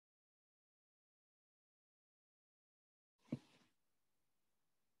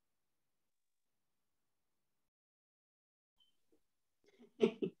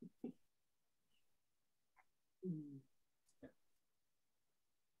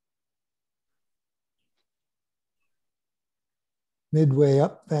midway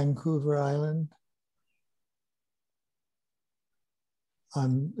up Vancouver Island.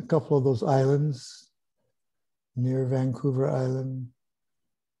 On a couple of those islands near Vancouver Island,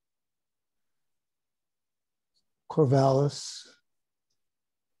 Corvallis,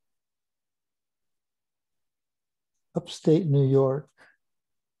 upstate New York,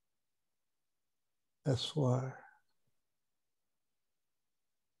 Esquire.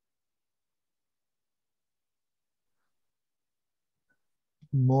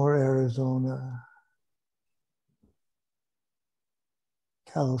 More Arizona,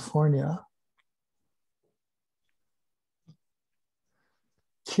 California,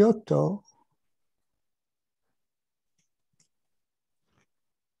 Kyoto,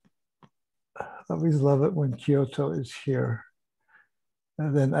 I always love it when Kyoto is here.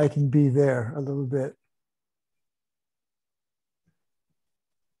 And then I can be there a little bit.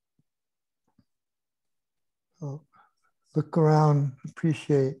 So look around,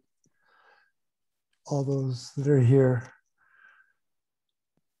 appreciate all those that are here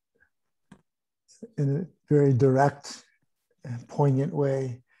in a very direct and poignant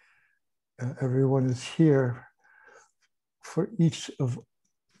way. Everyone is here for each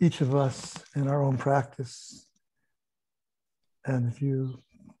of us in our own practice. And if you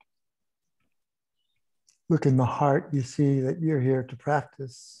look in the heart, you see that you're here to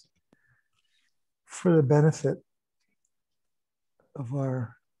practice for the benefit of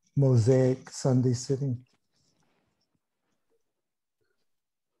our mosaic Sunday sitting.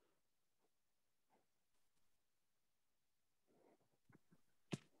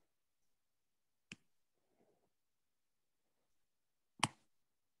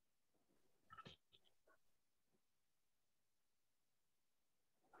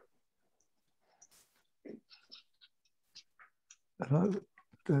 I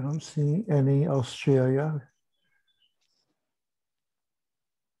don't see any Australia.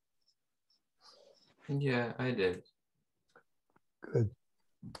 Yeah, I did. Good.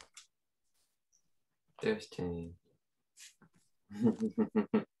 There's 10.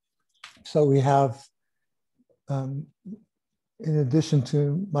 So we have, in addition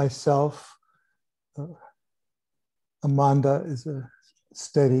to myself, Amanda is a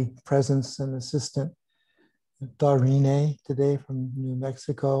steady presence and assistant. Darine today from New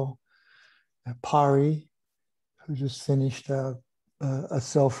Mexico. Pari, who just finished a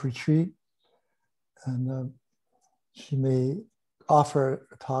self-retreat. And she may offer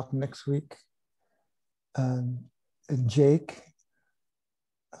a talk next week. And Jake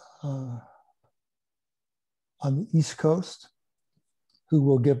on the East Coast, who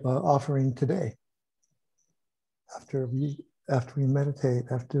will give an offering today after we meditate,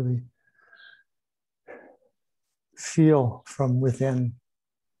 after we feel from within.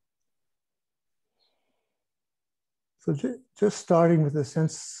 So just starting with a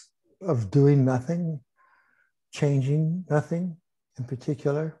sense of doing nothing, changing nothing in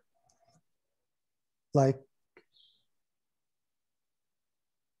particular, like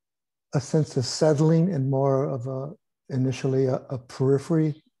a sense of settling and more of initially a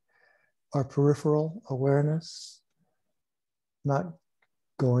periphery or peripheral awareness, not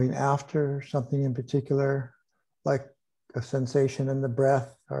going after something in particular, like a sensation in the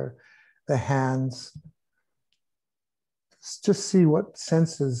breath or the hands. Just see what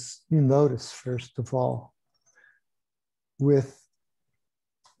senses you notice, first of all, with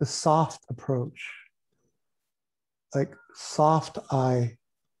the soft approach, like soft eye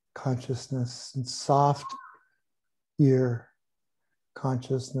consciousness and soft ear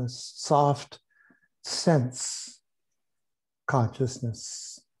consciousness, soft sense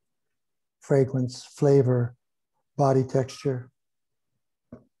consciousness, fragrance, flavor, body texture,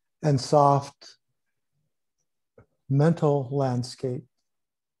 and soft mental landscape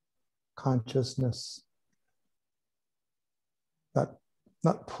consciousness,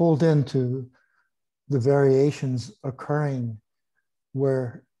 not pulled into the variations occurring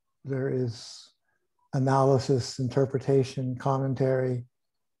where there is analysis, interpretation, commentary,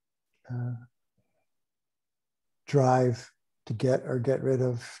 drive to get or get rid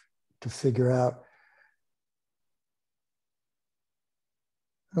of, to figure out.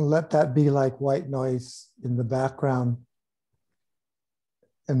 And let that be like white noise in the background,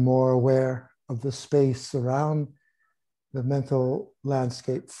 and more aware of the space around the mental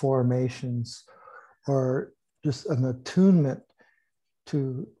landscape formations, or just an attunement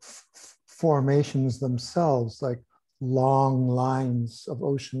to formations themselves, like long lines of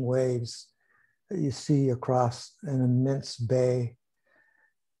ocean waves that you see across an immense bay.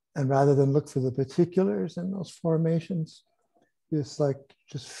 And rather than look for the particulars in those formations, it's like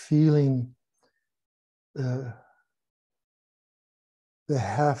just feeling the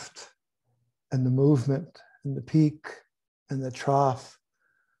heft and the movement and the peak and the trough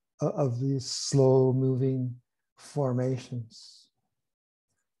of these slow moving formations.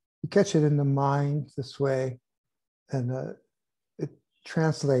 You catch it in the mind this way, and it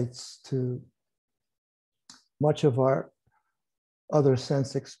translates to much of our other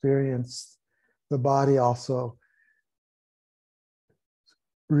sense experience. The body also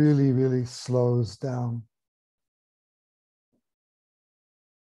really, really slows down.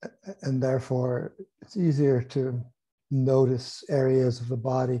 And therefore, it's easier to notice areas of the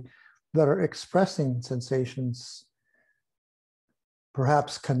body that are expressing sensations,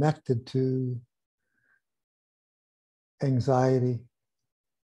 perhaps connected to anxiety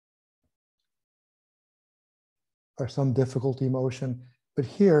or some difficult emotion. But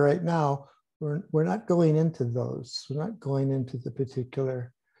here, right now, we're not going into those. We're not going into the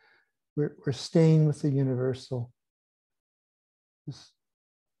particular. We're staying with the universal. Just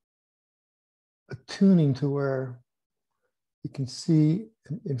attuning to where you can see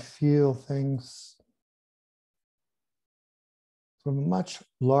and feel things from a much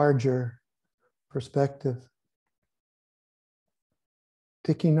larger perspective.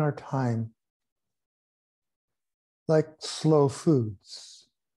 Taking our time, like slow foods.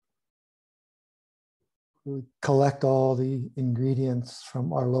 We collect all the ingredients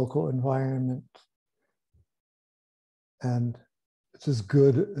from our local environment, and it's as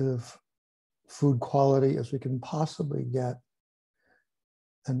good of food quality as we can possibly get.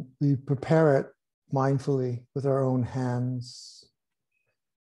 And we prepare it mindfully with our own hands.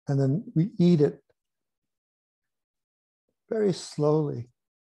 And then we eat it very slowly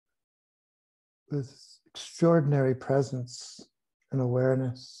with extraordinary presence and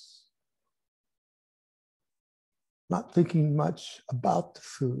awareness. Not thinking much about the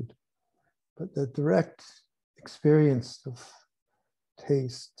food, but the direct experience of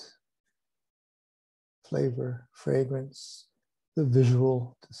taste, flavor, fragrance, the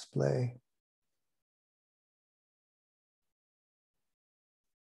visual display.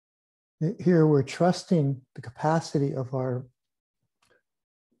 Here we're trusting the capacity of our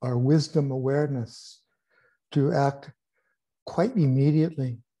wisdom awareness to act quite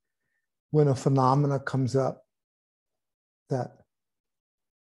immediately when a phenomena comes up that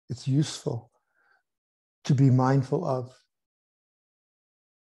it's useful to be mindful of.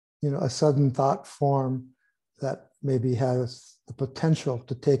 You know, a sudden thought form that maybe has the potential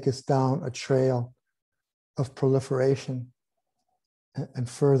to take us down a trail of proliferation and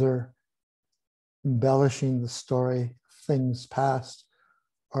further embellishing the story, things past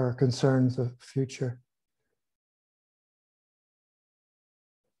or concerns of future.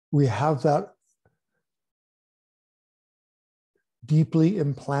 We have that deeply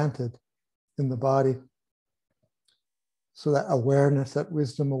implanted in the body, so that awareness, that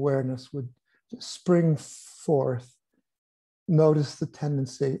wisdom awareness would just spring forth, notice the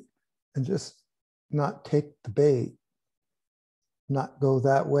tendency, and just not take the bait, not go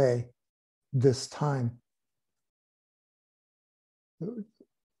that way this time.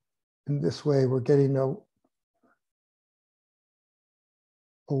 In this way, we're getting a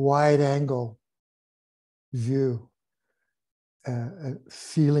wide angle view,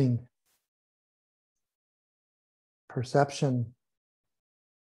 feeling, perception,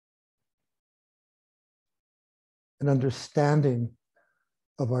 an understanding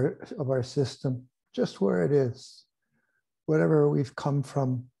of our system, just where it is, whatever we've come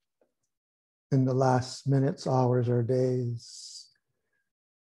from in the last minutes, hours, or days.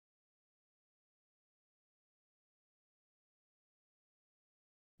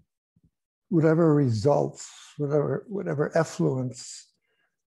 Whatever results, whatever effluence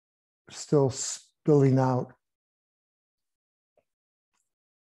still spilling out.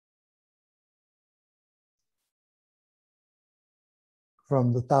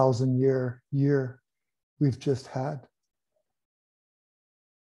 From the 1,000-year year we've just had.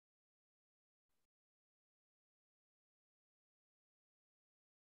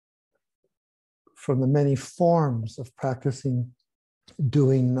 From the many forms of practicing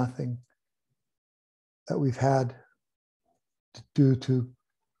doing nothing that we've had due to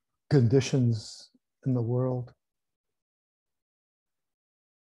conditions in the world.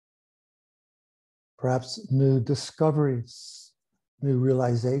 Perhaps new discoveries, new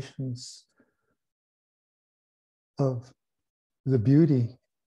realizations of the beauty,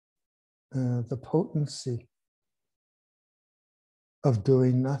 the potency of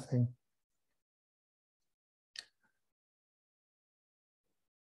doing nothing.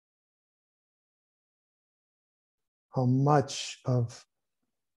 How much of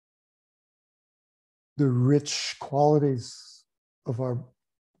the rich qualities of our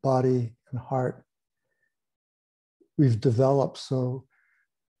body and heart we've developed. So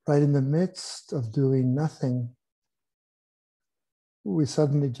right in the midst of doing nothing, we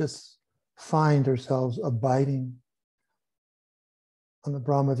suddenly just find ourselves abiding on the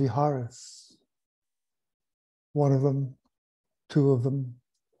Brahma Viharas. One of them, two of them,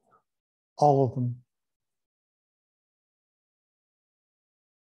 all of them.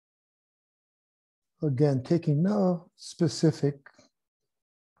 Again, taking no specific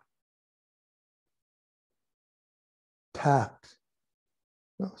tact,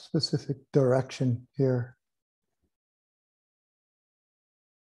 no specific direction here.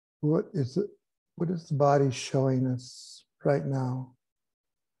 What is the body showing us right now?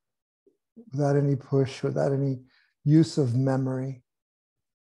 Without any push, without any use of memory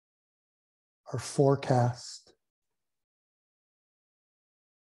or forecast.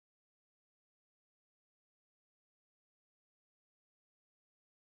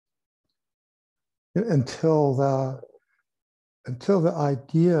 Until the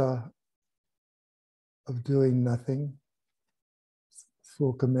idea of doing nothing,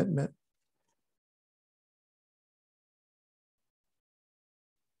 full commitment,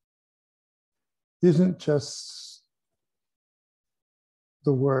 isn't just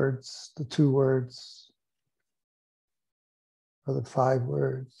the words, the 2 words, or the 5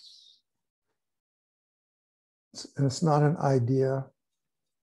 words. And it's not an idea.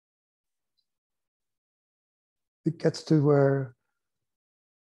 It gets to where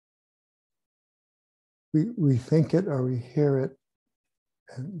we think it or we hear it,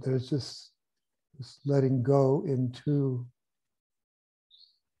 and there's just this letting go into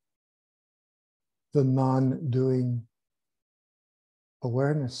the non-doing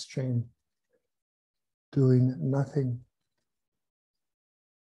awareness stream, doing nothing.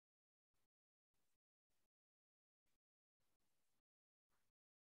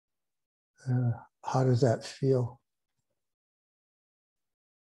 How does that feel?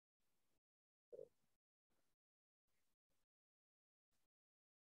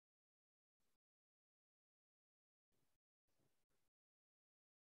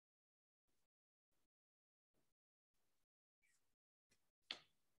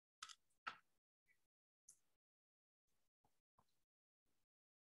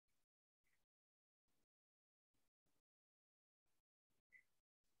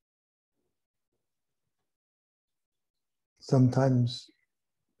 Sometimes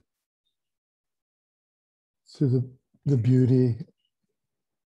through the beauty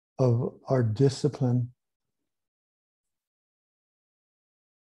of our discipline,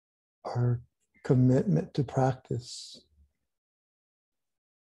 our commitment to practice,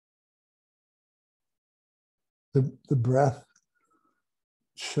 the breath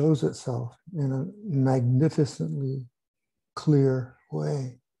shows itself in a magnificently clear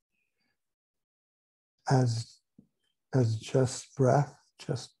way as just breath,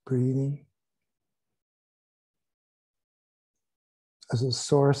 just breathing, as a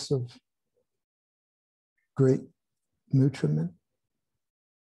source of great nutriment,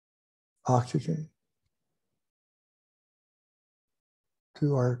 oxygen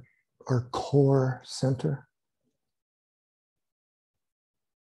to our core center.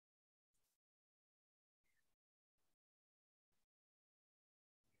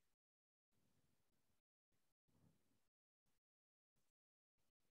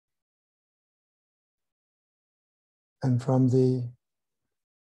 And from the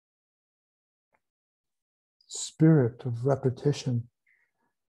spirit of repetition,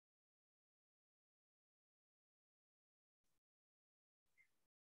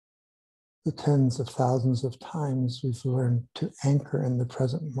 the tens of thousands of times we've learned to anchor in the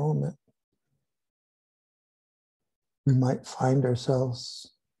present moment, we might find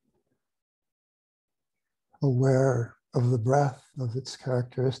ourselves aware of the breath, of its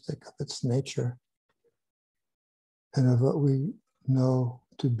characteristic, of its nature, and of what we know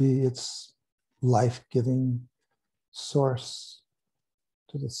to be its life-giving source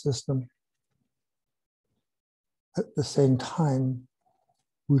to the system. At the same time,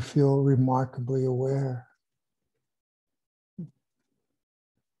 we feel remarkably aware,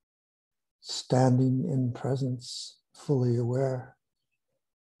 standing in presence, fully aware.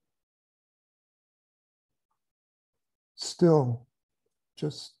 Still,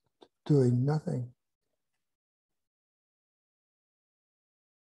 just doing nothing.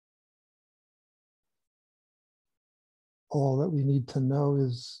 All that we need to know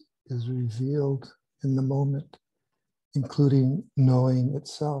is revealed in the moment, including knowing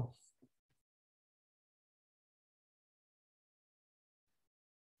itself.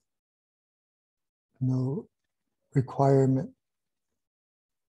 No requirement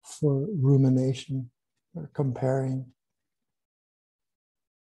for rumination or comparing.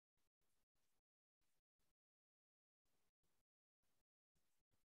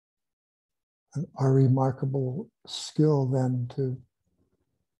 And our remarkable skill then to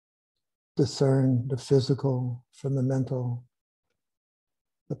discern the physical from the mental,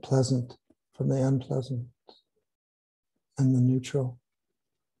 the pleasant from the unpleasant, and the neutral.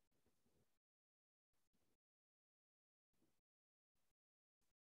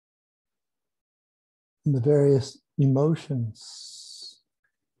 And the various emotions,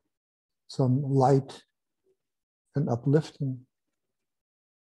 some light and uplifting,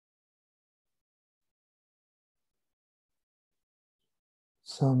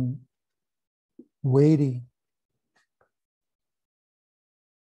 some weighty,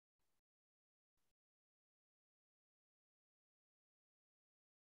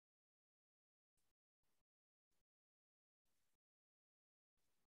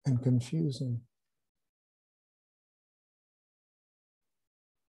 and confusing.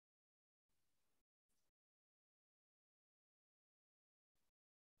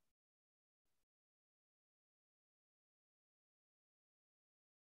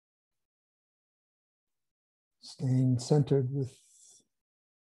 Staying centered with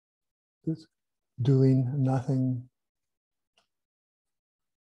this doing nothing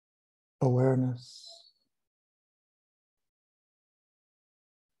awareness.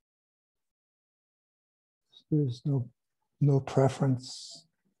 There's no preference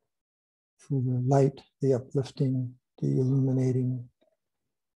for the light, the uplifting, the illuminating,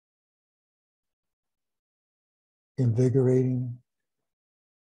 invigorating,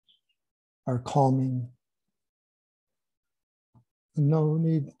 or calming. No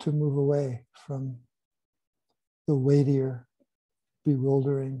need to move away from the weightier,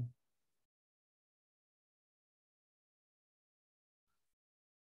 bewildering,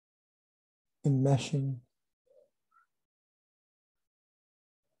 enmeshing.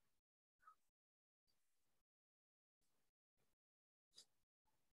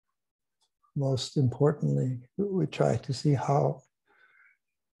 Most importantly, we try to see how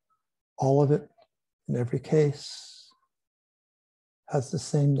all of it, in every case, has the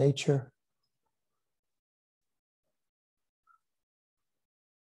same nature.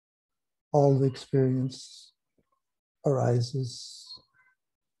 All the experience arises,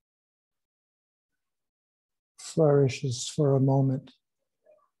 flourishes for a moment,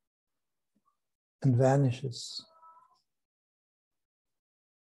 and vanishes.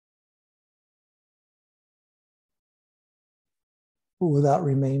 Without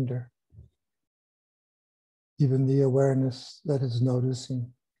remainder. Even the awareness that is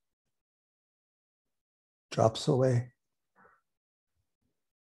noticing drops away.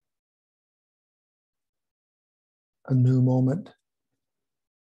 A new moment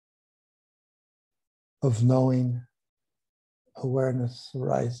of knowing awareness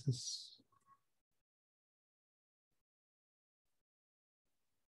arises.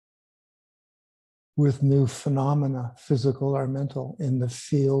 With new phenomena, physical or mental, in the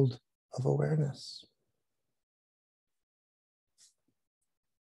field of awareness.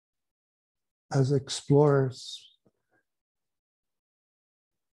 As explorers,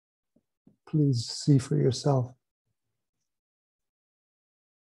 please see for yourself.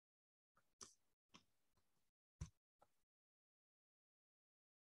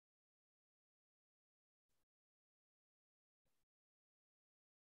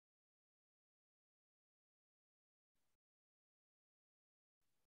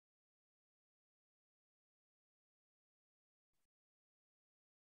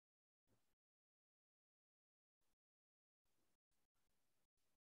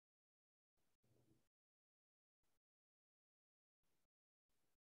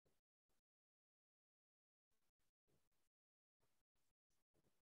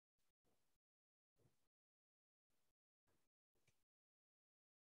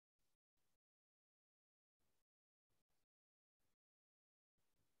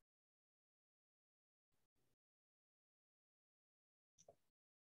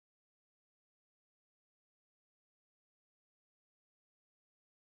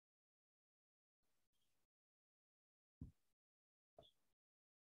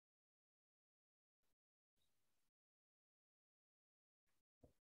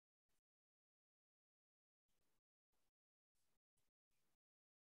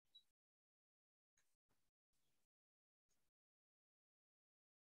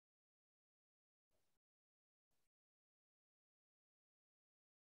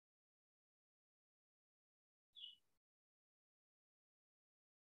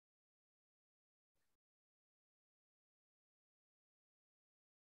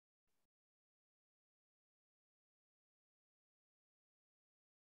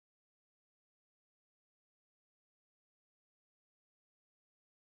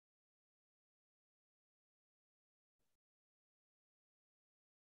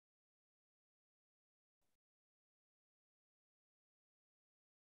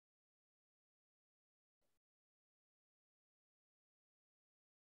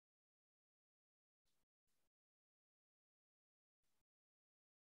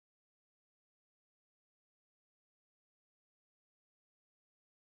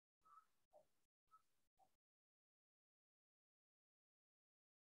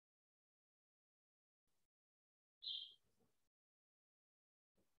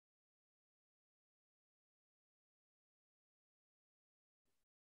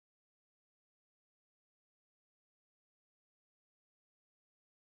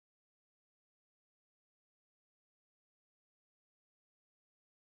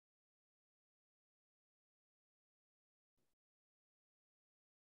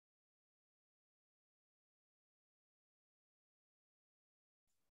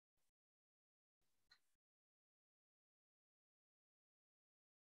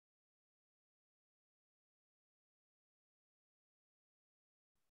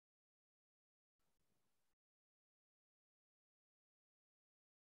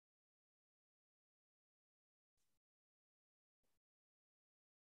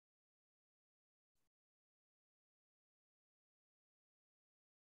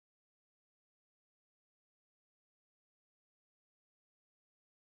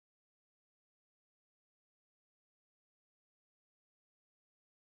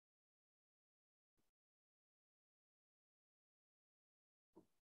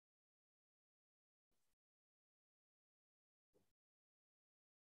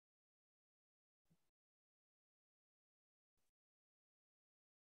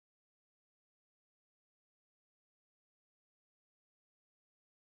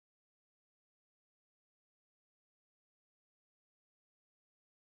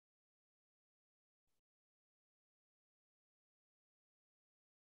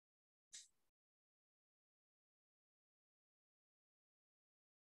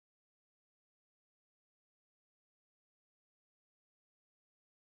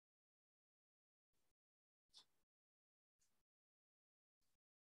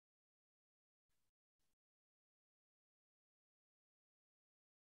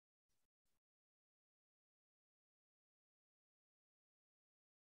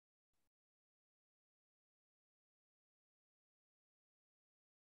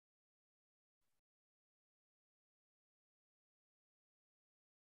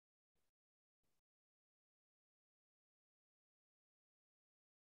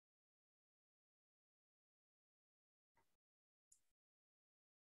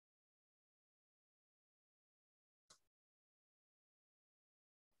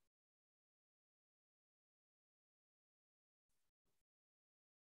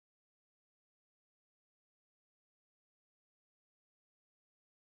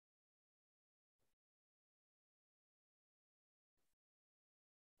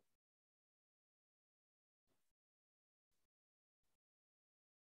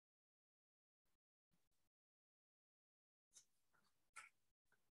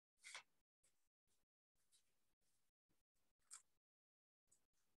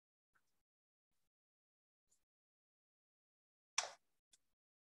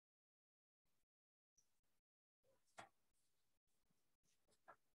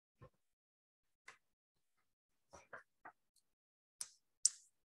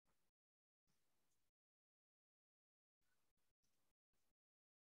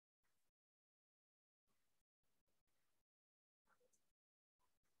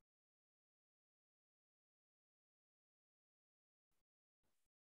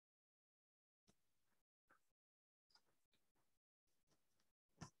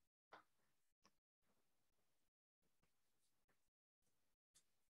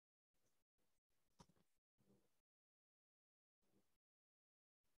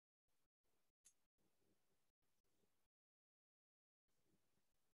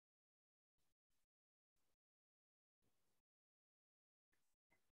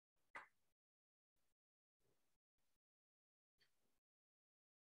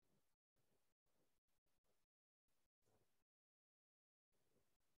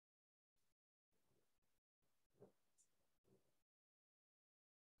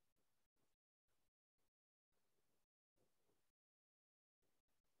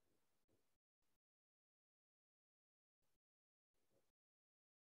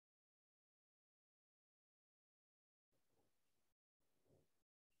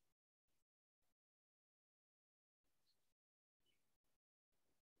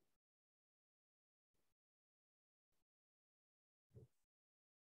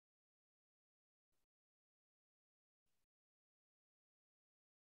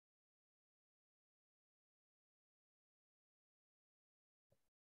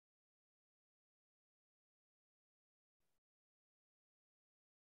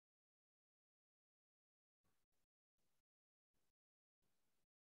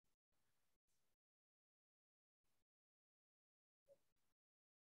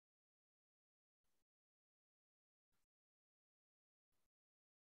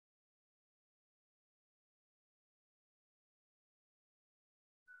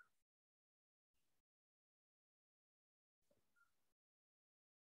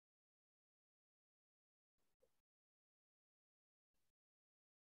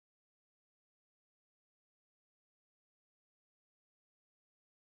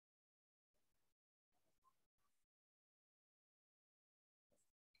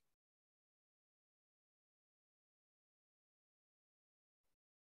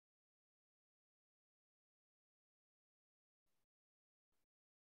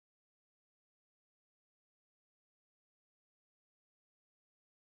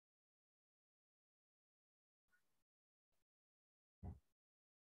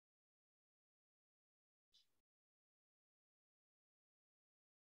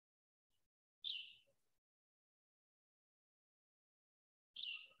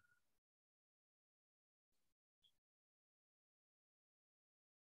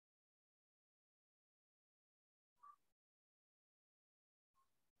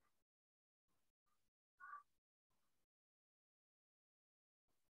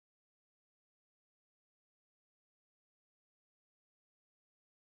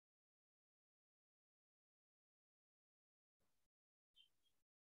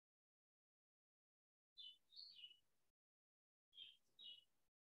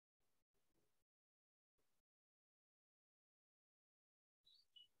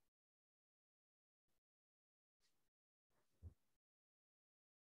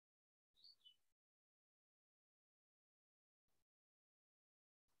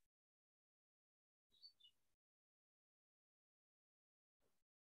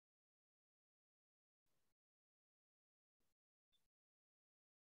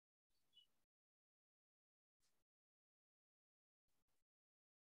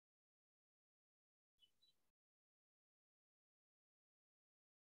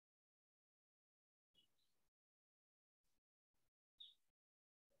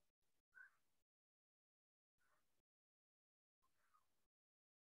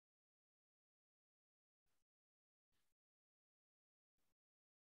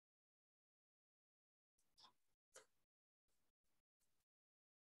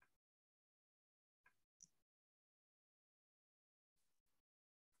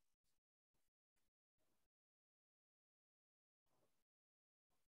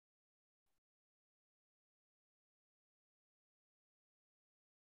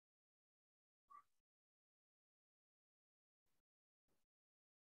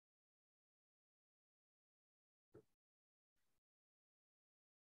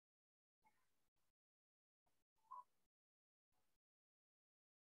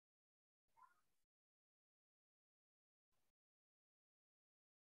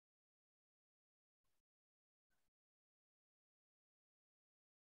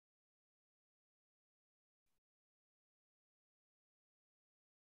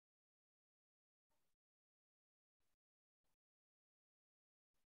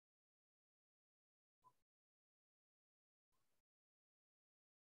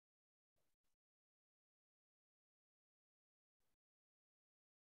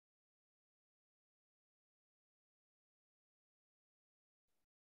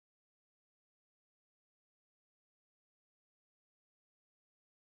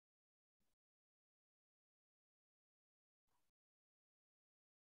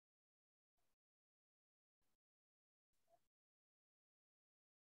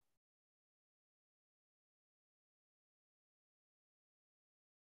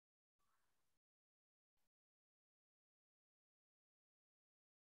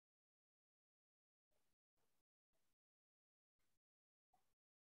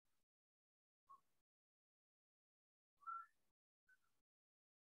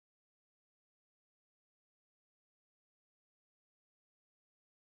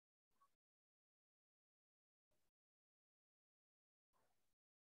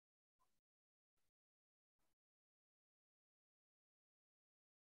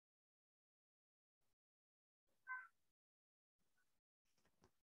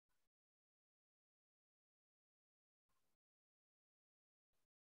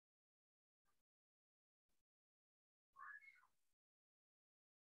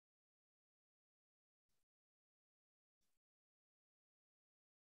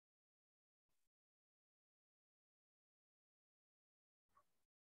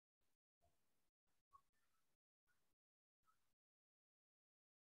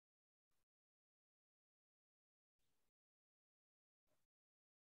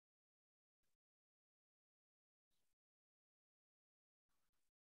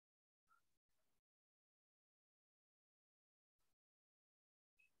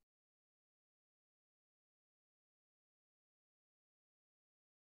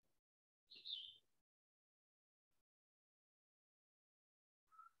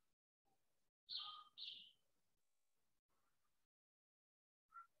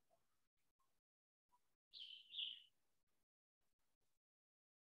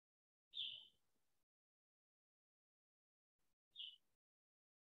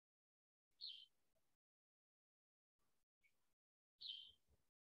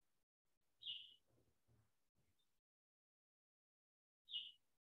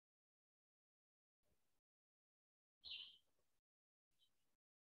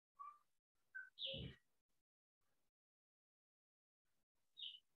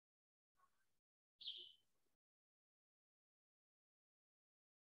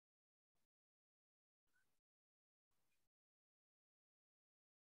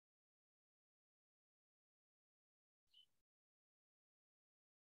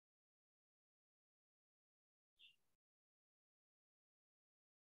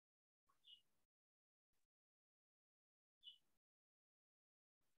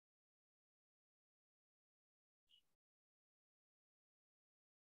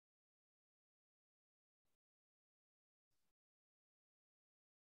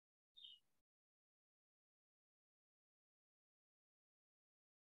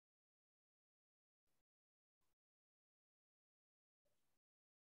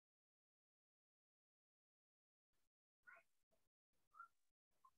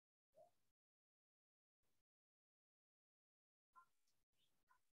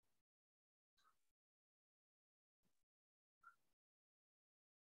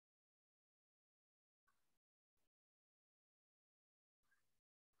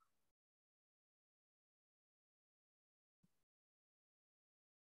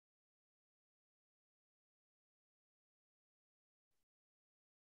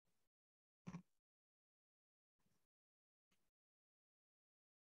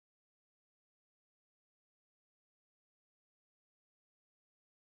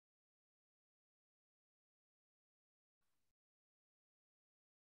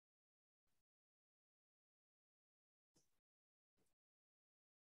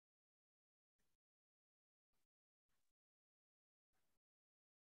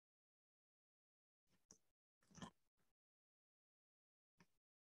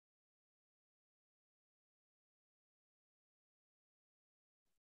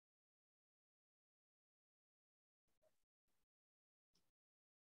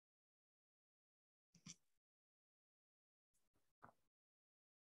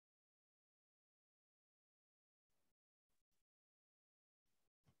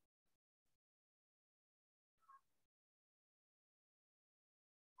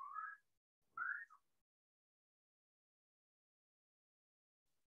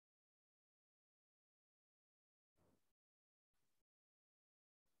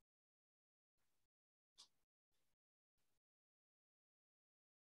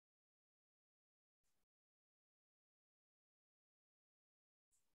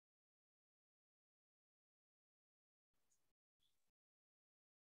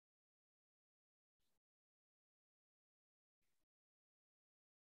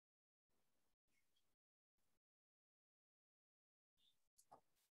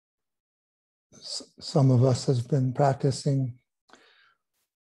 Some of us have been practicing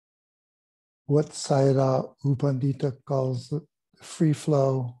what Sayadaw U Pandita calls the free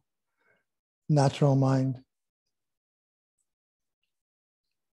flow, natural mind.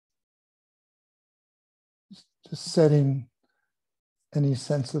 Just setting any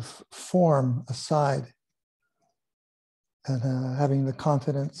sense of form aside and having the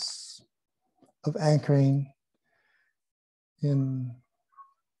confidence of anchoring in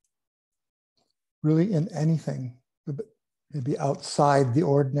really in anything, maybe outside the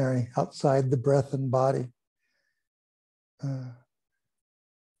ordinary, outside the breath and body.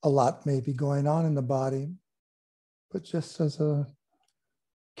 A lot may be going on in the body, but just as a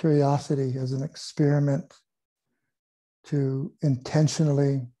curiosity, as an experiment to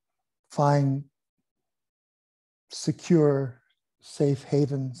intentionally find secure, safe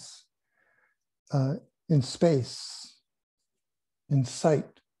havens in space, in sight,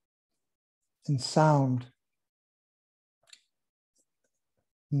 in sound,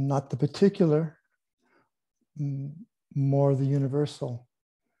 not the particular, more the universal.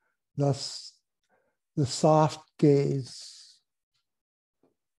 Thus, the soft gaze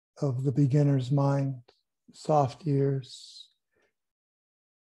of the beginner's mind, soft ears.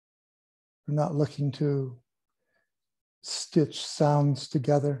 We're not looking to stitch sounds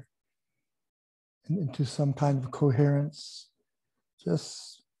together into some kind of coherence,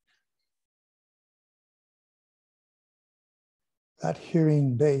 just that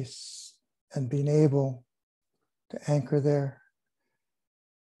hearing base and being able to anchor there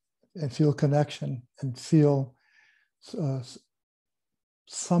and feel connection and feel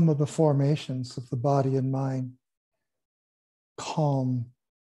some of the formations of the body and mind calm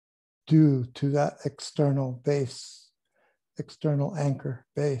due to that external base, external anchor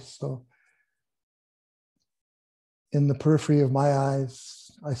base. So in the periphery of my eyes,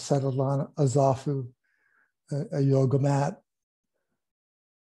 I settled on a zafu, a yoga mat,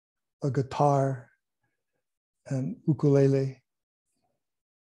 a guitar, an ukulele,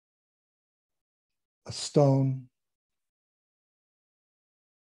 a stone.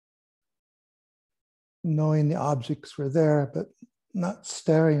 Knowing the objects were there, but not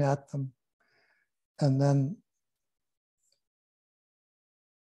staring at them. And then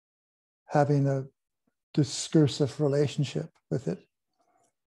having a discursive relationship with it,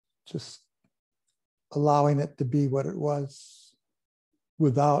 just allowing it to be what it was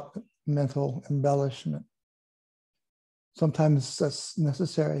without mental embellishment. Sometimes that's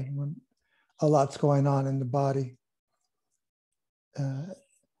necessary when a lot's going on in the body. And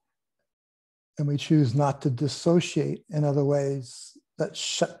we choose not to dissociate in other ways that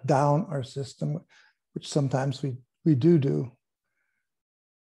shut down our system, which sometimes we do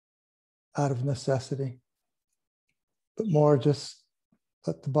out of necessity, but more just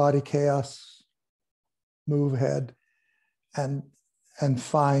let the body chaos move ahead and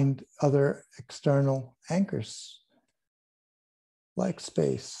find other external anchors like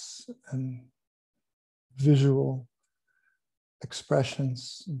space and visual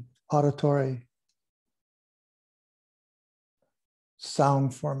expressions, and auditory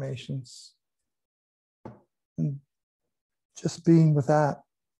sound formations, and just being with that.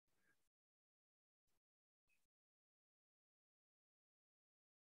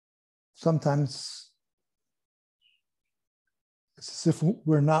 Sometimes it's as if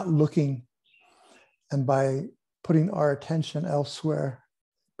we're not looking, and by putting our attention elsewhere,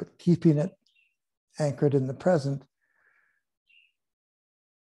 but keeping it anchored in the present,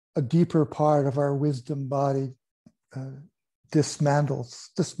 a deeper part of our wisdom body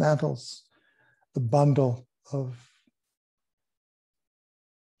dismantles the bundle of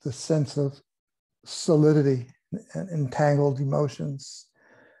the sense of solidity and entangled emotions,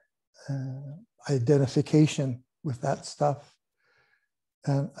 identification with that stuff,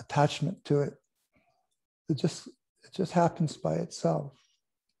 and attachment to it. It just happens by itself.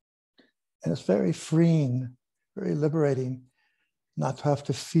 And it's very freeing, very liberating not to have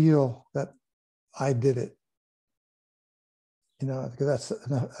to feel that I did it. You know, because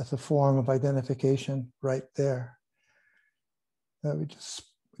that's a form of identification right there. We just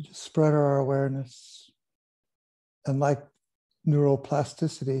spread our awareness, and like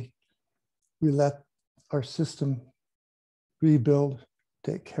neuroplasticity, we let our system rebuild,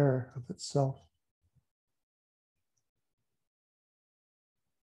 take care of itself.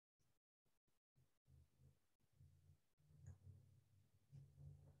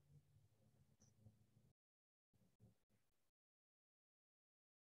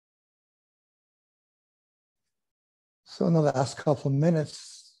 So in the last couple of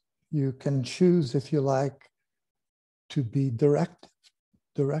minutes, you can choose, if you like, to be directive,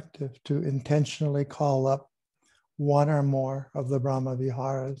 directive to intentionally call up one or more of the Brahma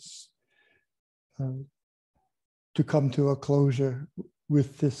Viharas to come to a closure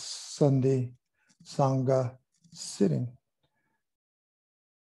with this Sunday Sangha sitting.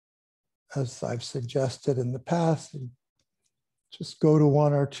 As I've suggested in the past, just go to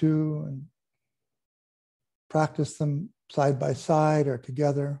one or two and practice them side by side or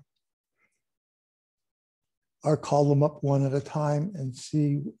together, or call them up one at a time and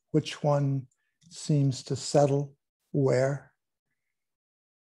see which one seems to settle where.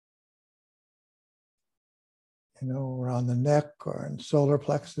 You know, around the neck or in solar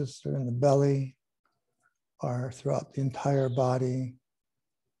plexus or in the belly or throughout the entire body.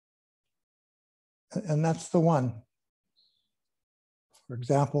 And that's the one. For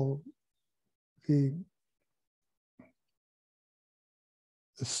example, the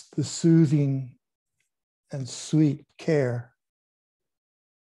soothing and sweet care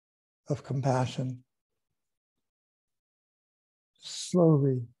of compassion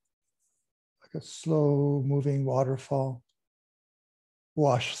slowly, like a slow moving waterfall,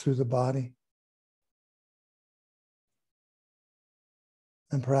 wash through the body.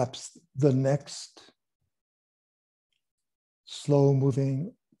 And perhaps the next slow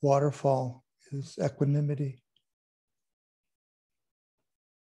moving waterfall is equanimity.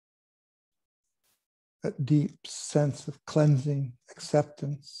 That deep sense of cleansing,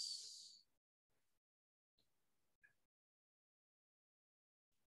 acceptance.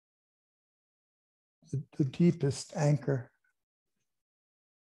 The deepest anchor,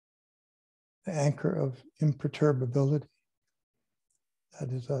 the anchor of imperturbability. That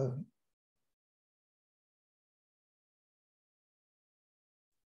is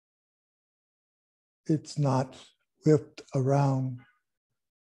it's not whipped around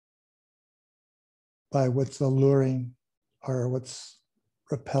by what's alluring or what's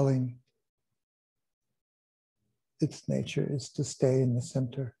repelling. Its nature is to stay in the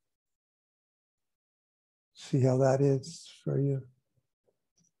center. See how that is for you.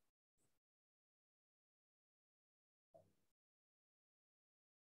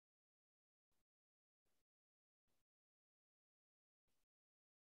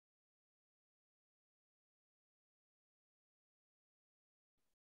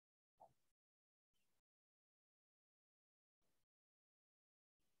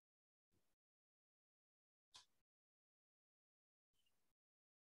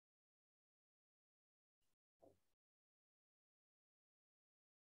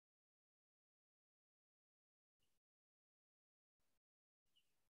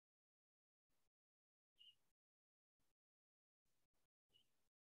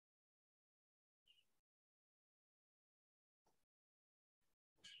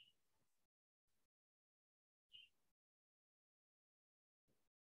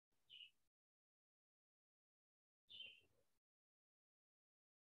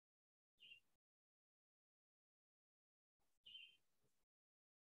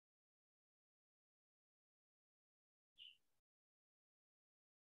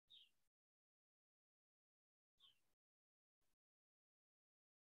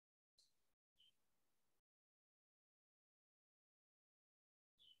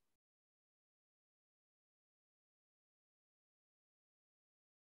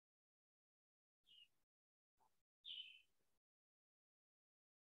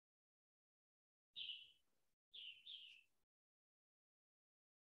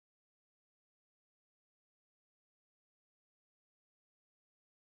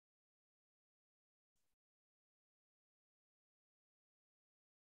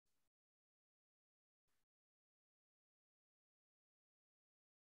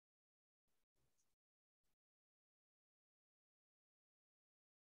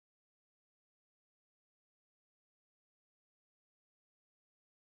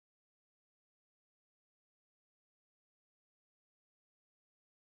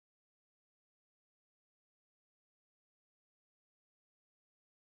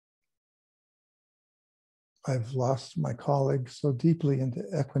 I've lost my colleagues so deeply into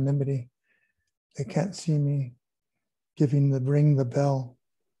equanimity. They can't see me giving the ring the bell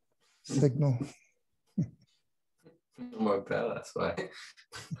signal. More bell, that's why.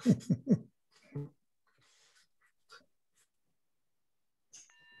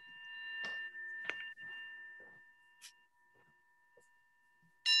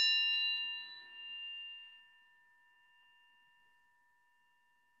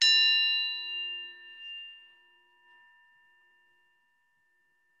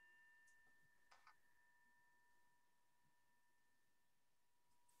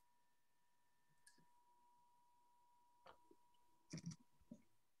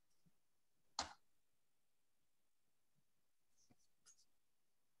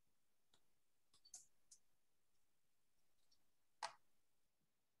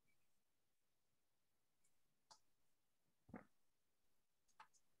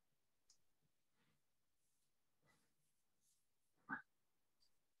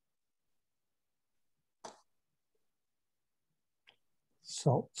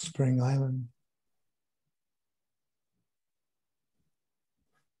 Salt Spring Island.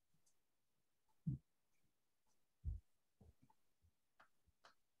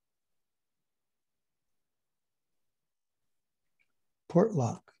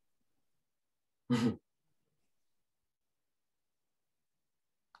 Portlock.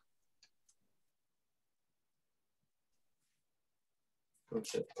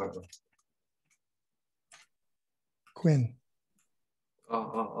 What's it? Pardon. Quinn.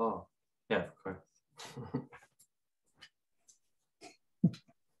 Oh. Yeah, of course.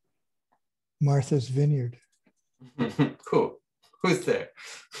 Martha's Vineyard. Cool. Who's there?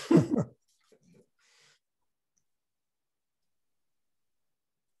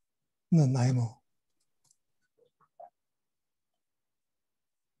 Nanaimo.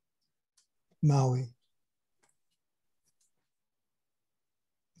 Maui.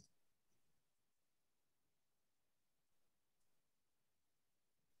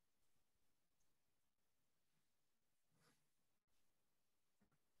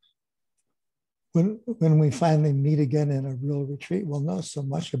 When we finally meet again in a real retreat, we'll know so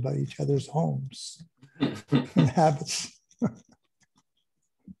much about each other's homes and habits.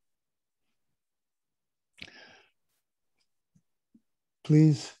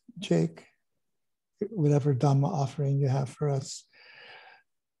 Please, Jake, whatever Dhamma offering you have for us,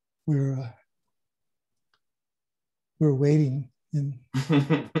 we're waiting in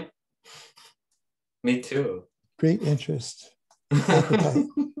Me too. great interest, appetite.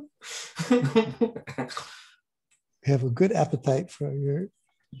 We have a good appetite for your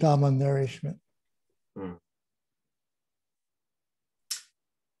Dhamma nourishment.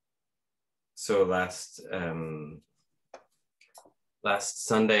 So last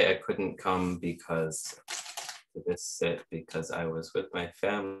Sunday I couldn't come because to this sit because I was with my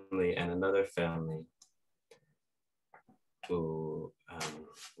family and another family who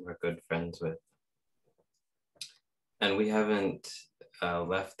we're good friends with, and we haven't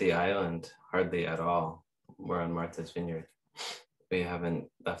left the island hardly at all. We're on Martha's Vineyard. We haven't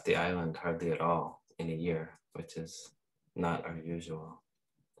left the island hardly at all in a year, which is not our usual.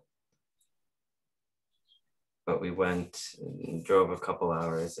 But we went and drove a couple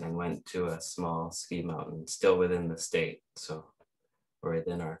hours and went to a small ski mountain, still within the state. So we're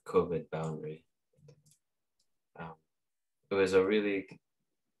within our COVID boundary. It was a really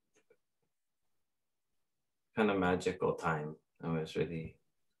kind of magical time. It was really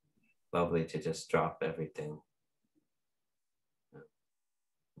lovely to just drop everything.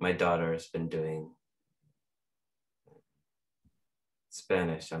 My daughter has been doing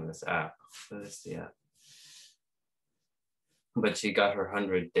Spanish on this app. What is the app? But she got her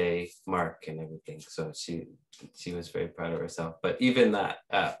 100-day mark and everything. So she was very proud of herself. But even that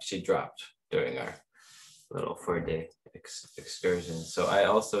app she dropped during our little 4-day excursion. So I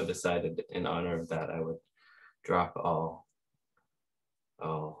also decided in honor of that, I would drop all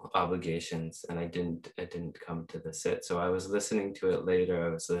obligations, and I didn't come to the sit. So I was listening to it later. I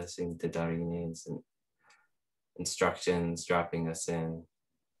was listening to Darine's and instructions, dropping us in.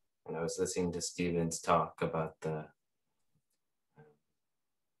 And I was listening to Stephen's talk about the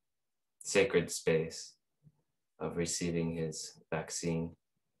sacred space of receiving his vaccine.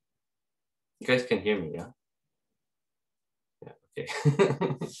 You guys can hear me, yeah? Yeah,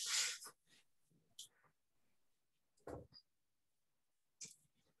 okay.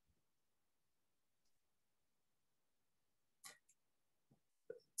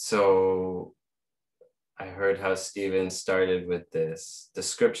 So I heard how Stephen started with this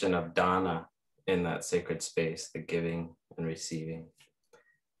description of dana in that sacred space, the giving and receiving,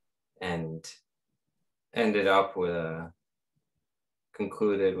 and ended up with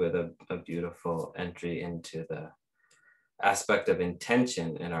concluded with a beautiful entry into the aspect of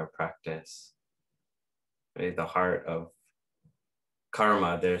intention in our practice. Right? The heart of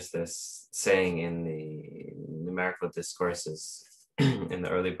karma. There's this saying in the numerical discourses in the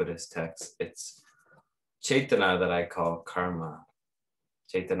early Buddhist texts. It's Chaitana that I call karma.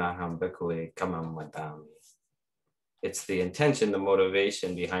 Chaitanaham bhikkhave kamam vadami. It's the intention, the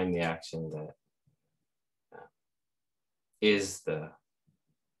motivation behind the action that is the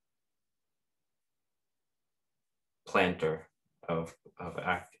planter of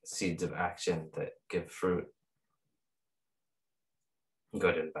seeds of action that give fruit,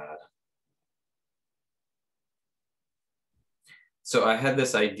 good and bad. So I had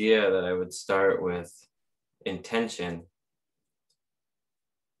this idea that I would start with intention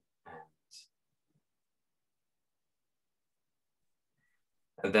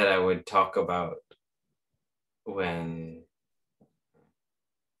and that I would talk about when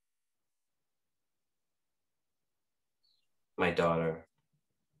my daughter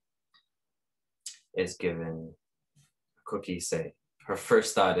is given a cookie, say, her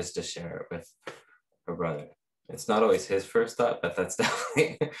first thought is to share it with her brother. It's not always his first thought, but that's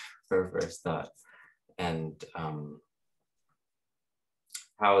definitely her first thought. And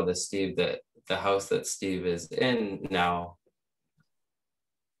how the house that Steve is in now,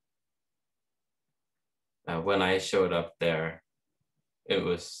 when I showed up there, it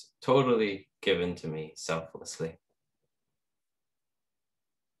was totally given to me selflessly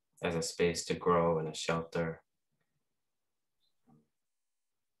as a space to grow and a shelter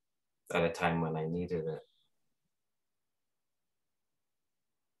at a time when I needed it.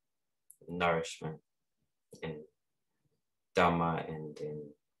 Nourishment in Dhamma and in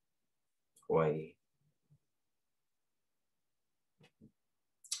Hawaii.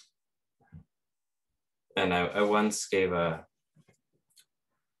 And I once gave a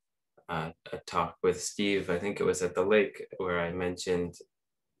talk with Steve, I think it was at the lake, where I mentioned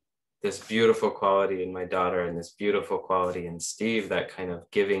this beautiful quality in my daughter and this beautiful quality in Steve, that kind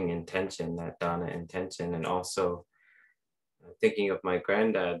of giving intention, that dana intention, and also thinking of my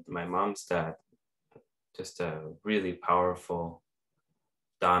granddad, my mom's dad, just a really powerful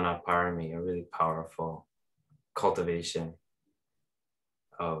dana parami, a really powerful cultivation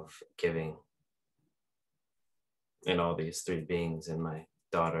of giving in all these three beings, in my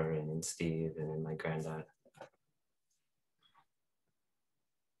daughter and in Steve and in my granddad.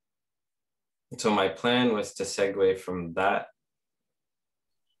 So my plan was to segue from that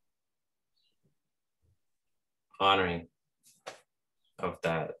honoring of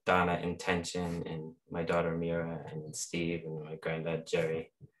that dana intention in my daughter Mira and in Steve and my granddad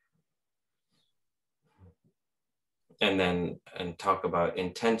Jerry, and talk about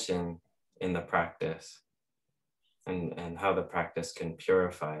intention in the practice and how the practice can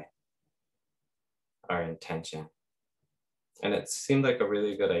purify our intention. And it seemed like a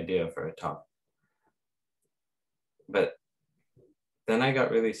really good idea for a talk. But then I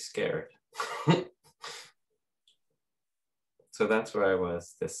got really scared. So that's where I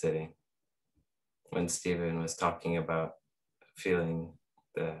was this sitting when Stephen was talking about feeling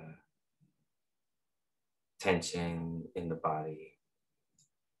the tension in the body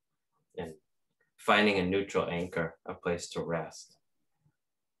and finding a neutral anchor, a place to rest.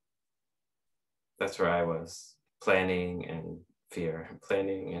 That's where I was, planning and fear,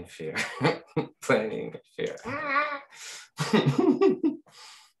 planning and fear, planning and fear.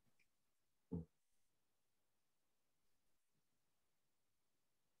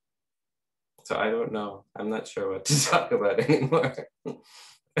 So I don't know. I'm not sure what to talk about anymore.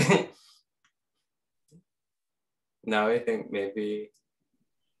 Now I think maybe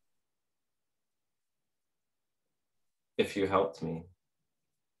if you helped me,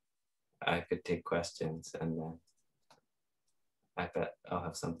 I could take questions and then I bet I'll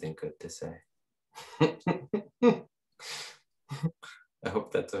have something good to say. I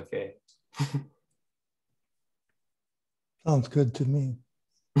hope that's okay. Sounds good to me.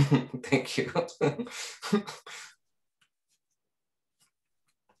 Thank you.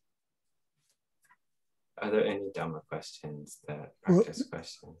 Are there any Dhamma questions, practice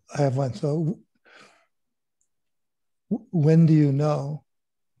questions? I have one. So when do you know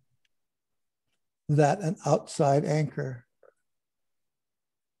that an outside anchor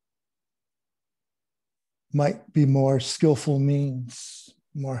might be more skillful means,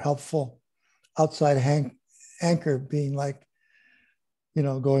 more helpful? Outside anchor being like,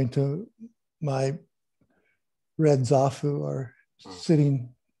 going to my red zafu or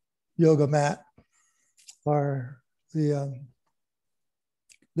sitting yoga mat or the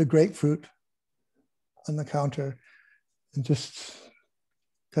grapefruit on the counter, and just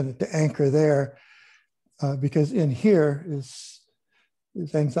kind of to anchor there, because in here is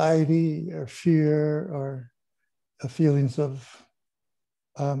anxiety or fear or feelings of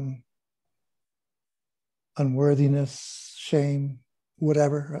unworthiness, shame,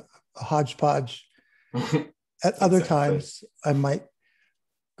 whatever, a hodgepodge. At other times, I might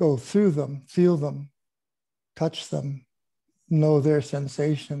go through them, feel them, touch them, know their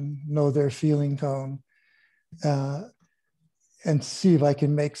sensation, know their feeling tone, and see if I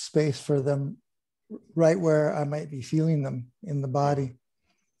can make space for them right where I might be feeling them in the body.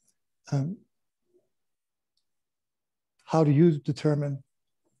 How do you determine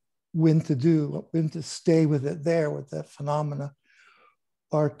when to stay with it there, with that phenomena,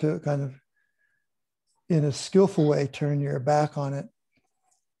 or to kind of, in a skillful way, turn your back on it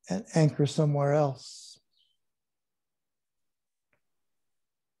and anchor somewhere else?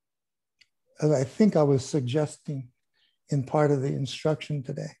 As I think I was suggesting in part of the instruction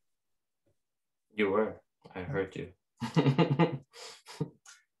today. You were. I heard you.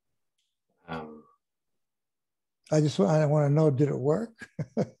 I want to know, did it work?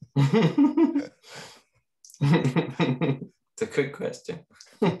 It's a good question.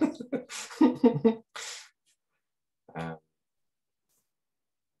 uh,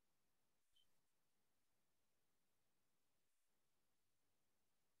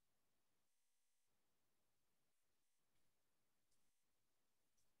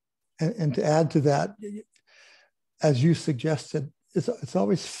 And to add to that, as you suggested, it's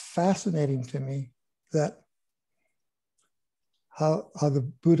always fascinating to me that how the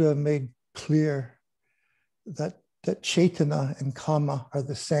Buddha made clear that Chaitana and Kama are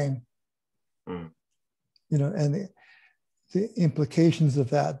the same. mm. You know, and the implications of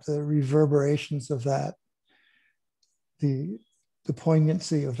that, the reverberations of that, the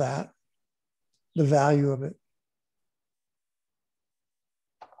poignancy of that, the value of it.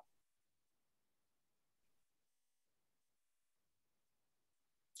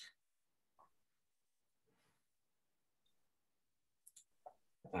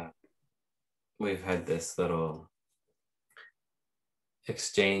 We've had this little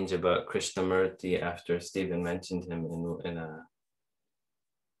exchange about Krishnamurti after Stephen mentioned him in a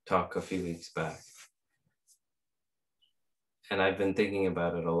talk a few weeks back. And I've been thinking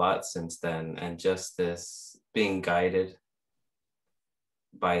about it a lot since then, and just this being guided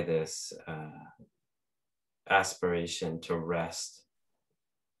by this aspiration to rest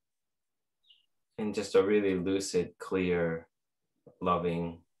in just a really lucid, clear,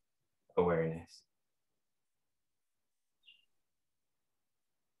 loving awareness.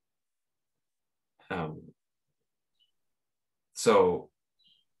 So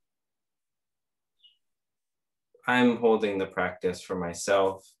I'm holding the practice for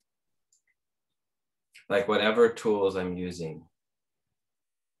myself, like whatever tools I'm using,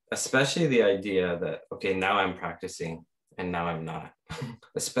 especially the idea that, okay, now I'm practicing and now I'm not,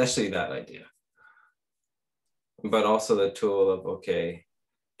 especially that idea. But also the tool of, okay,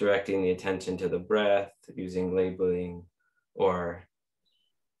 directing the attention to the breath, using labeling, or,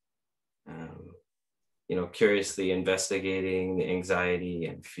 curiously investigating the anxiety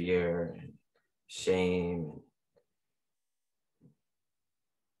and fear and shame.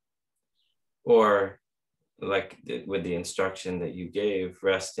 Or like with the instruction that you gave,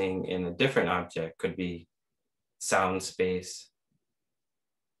 resting in a different object could be sound space,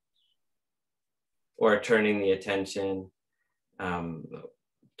 or turning the attention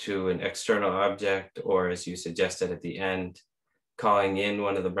to an external object, or as you suggested at the end, calling in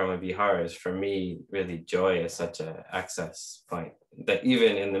one of the Brahma Viharas. For me, really joy is such an access point that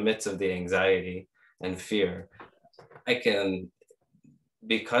even in the midst of the anxiety and fear, I can,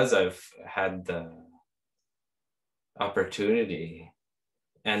 because I've had the opportunity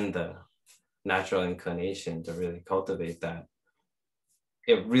and the natural inclination to really cultivate that,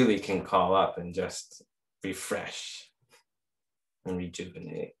 it really can call up and just refresh and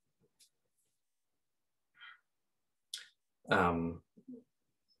rejuvenate.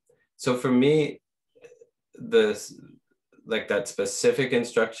 So for me, that specific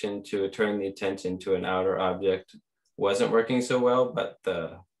instruction to turn the attention to an outer object wasn't working so well, but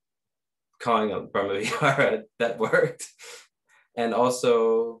the calling out Brahma Vihara, that worked. And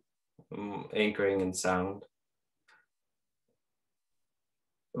also anchoring in sound.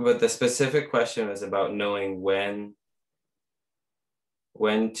 But the specific question was about knowing when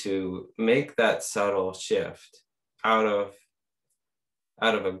to make that subtle shift out of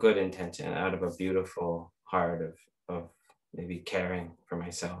a good intention, out of a beautiful heart of maybe caring for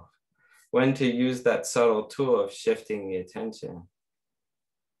myself. When to use that subtle tool of shifting the attention.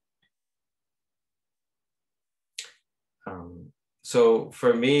 So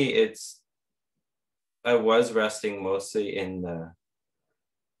for me, I was resting mostly and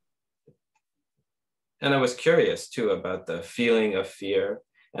I was curious too about the feeling of fear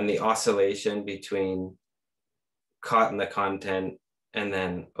and the oscillation between caught in the content and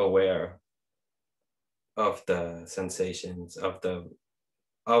then aware of the sensations of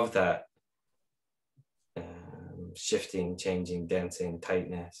that shifting, changing, dancing,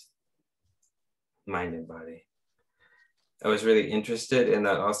 tightness, mind and body. I was really interested in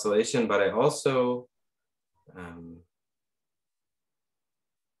that oscillation, but I also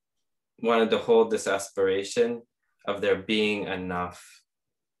wanted to hold this aspiration of there being enough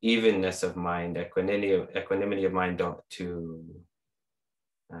evenness of mind, equanimity of mind to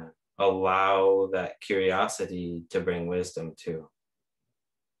allow that curiosity to bring wisdom too.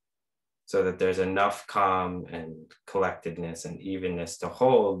 So that there's enough calm and collectedness and evenness to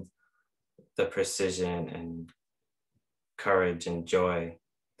hold the precision and courage and joy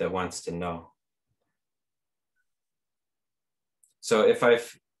that wants to know. So if I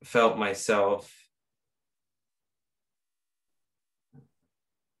felt myself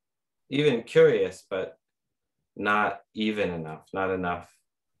even curious, but not even enough, not enough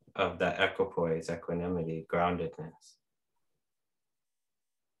of that equipoise, equanimity, groundedness,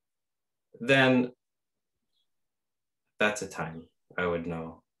 then that's a time I would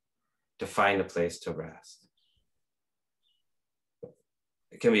know to find a place to rest.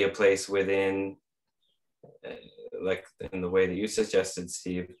 It can be a place within, like in the way that you suggested,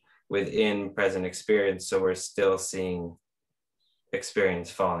 Steve, within present experience. So we're still seeing experience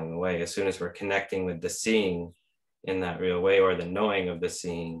falling away. As soon as we're connecting with the seeing in that real way, or the knowing of the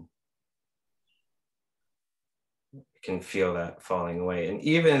seeing, you can feel that falling away. And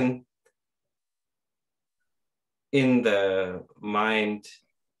even in the mind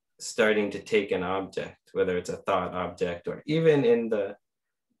starting to take an object, whether it's a thought object, or even in the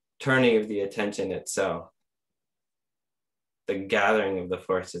turning of the attention itself, the gathering of the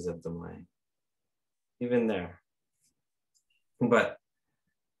forces of the mind, even there. But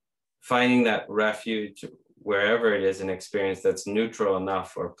finding that refuge wherever it is an experience that's neutral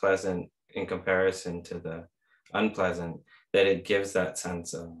enough or pleasant in comparison to the unpleasant, that it gives that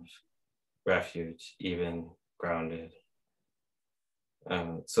sense of refuge, even grounded,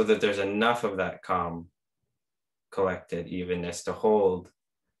 so that there's enough of that calm, collected evenness to hold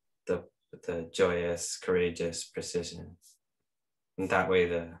the joyous, courageous precision. And that way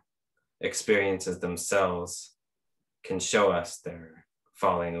the experiences themselves can show us they're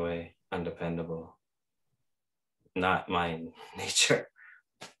falling away, undependable, not mine, nature.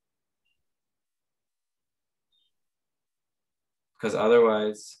 Because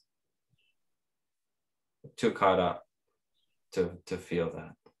otherwise, too caught up to feel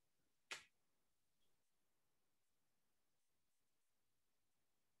that.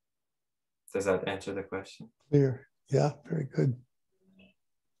 Does that answer the question? Clear. Yeah, very good.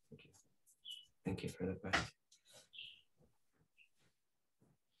 Thank you. Thank you for the question.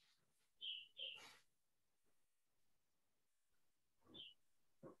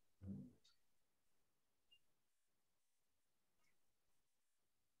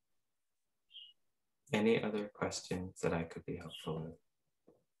 Any other questions that I could be helpful with?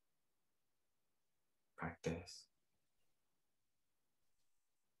 Practice.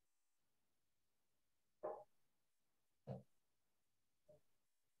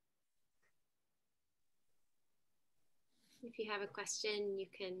 If you have a question, you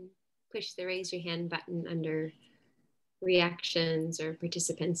can push the raise your hand button under reactions or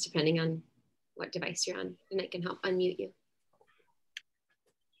participants, depending on what device you're on, and I can help unmute you.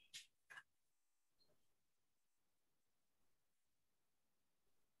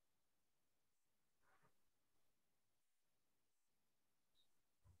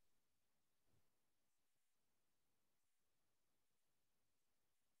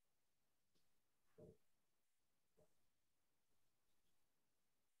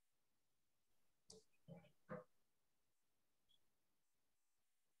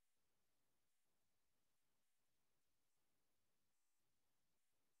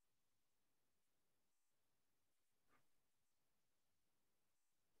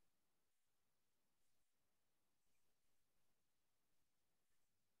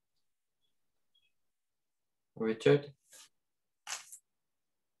 Richard?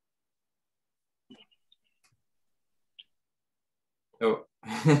 Oh,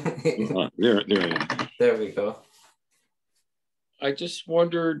 there I am. There we go. I just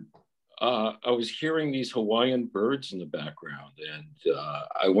wondered, I was hearing these Hawaiian birds in the background, and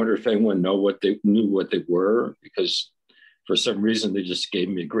I wonder if anyone knew what they were, because for some reason they just gave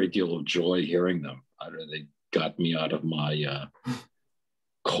me a great deal of joy hearing them. I don't know, they got me out of my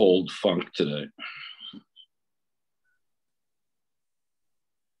cold funk today.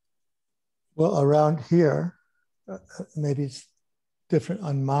 Well, around here, maybe it's different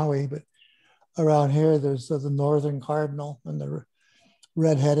on Maui, but around here, there's the northern cardinal and the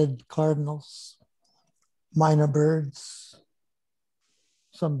red-headed cardinals, minor birds,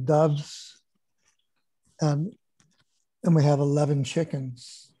 some doves, and we have 11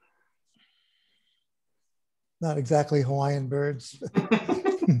 chickens. Not exactly Hawaiian birds.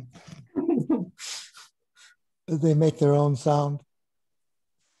 They make their own sound.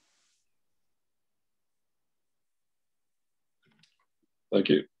 Thank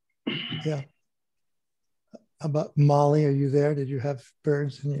you. Yeah. How about Molly? Are you there? Did you have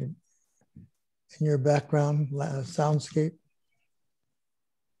birds in your background soundscape?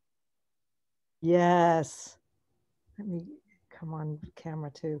 Yes. Let me come on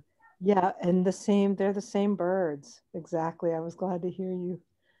camera too. Yeah, and they're the same birds. Exactly. I was glad to hear you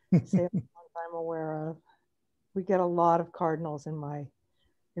say the ones I'm aware of. We get a lot of cardinals in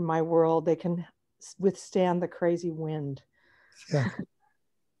my world. They can withstand the crazy wind. Yeah.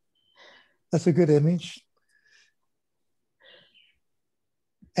 That's a good image.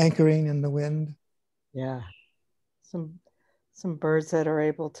 Anchoring in the wind. Yeah. Some birds that are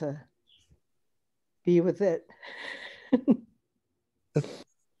able to be with it.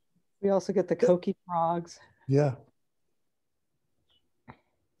 We also get the coqui frogs. Yeah.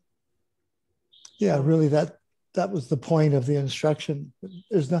 Yeah, really that was the point of the instruction.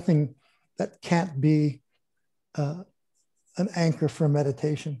 There's nothing that can't be an anchor for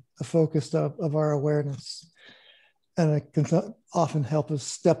meditation, a focus of our awareness. And it can often help us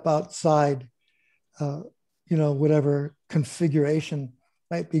step outside, whatever configuration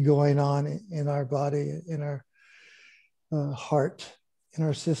might be going on in our body, in our heart, in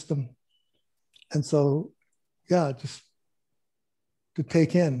our system. And so, yeah, just to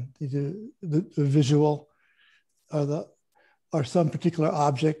take in the visual or some particular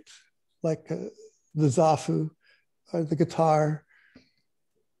object, like the zafu or the guitar,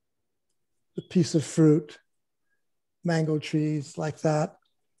 the piece of fruit, mango trees, like that.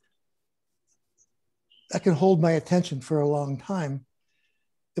 That can hold my attention for a long time.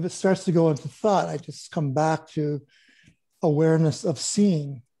 If it starts to go into thought, I just come back to awareness of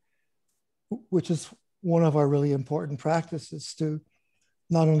seeing, which is one of our really important practices, to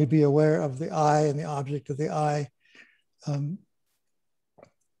not only be aware of the eye and the object of the eye and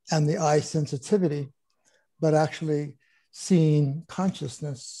the eye sensitivity, but actually seeing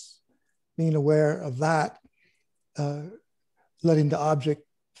consciousness, being aware of that, letting the object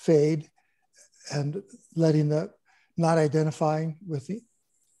fade and letting not identifying with the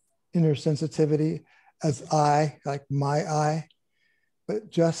inner sensitivity as I, like my I, but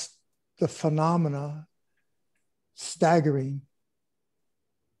just the phenomena, staggering,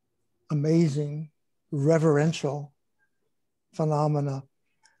 amazing, reverential phenomena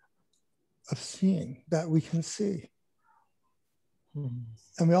of seeing that we can see.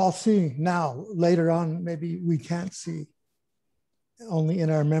 And we all see now. Later on, maybe we can't see, only in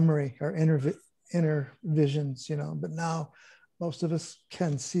our memory, our inner visions, but now most of us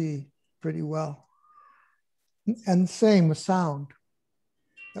can see pretty well. And same with sound,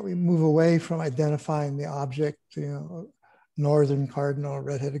 that we move away from identifying the object, northern cardinal,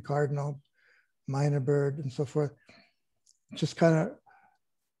 red-headed cardinal, minor bird, and so forth. Just kind of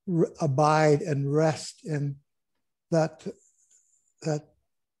abide and rest in that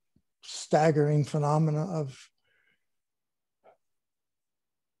staggering phenomena of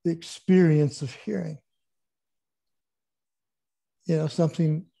the experience of hearing.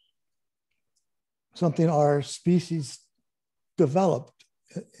 Something our species developed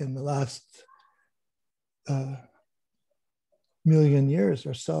in the last million years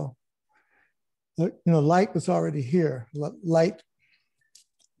or so. Light was already here.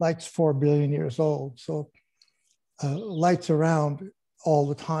 Light's 4 billion years old. So light's around all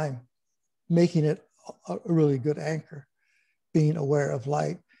the time, making it a really good anchor, being aware of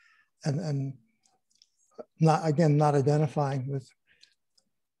light and not identifying with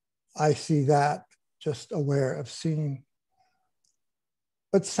I see that, just aware of seeing.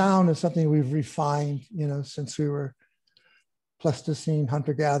 But sound is something we've refined, since we were Pleistocene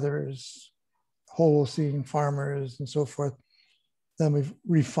hunter-gatherers, Holocene farmers, and so forth. Then we've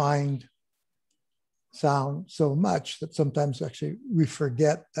refined sound so much that sometimes actually we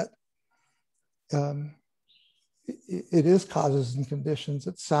forget that it is causes and conditions,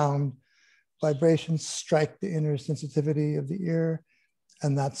 that sound vibrations strike the inner sensitivity of the ear,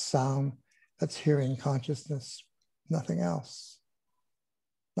 and that's sound, that's hearing consciousness, nothing else.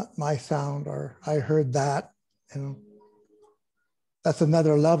 Not my sound, or I heard that, That's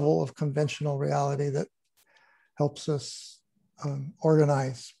another level of conventional reality that helps us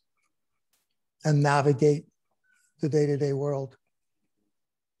organize and navigate the day-to-day world.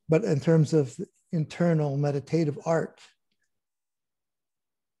 But in terms of internal meditative art,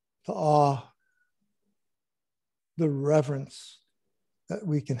 the awe, the reverence that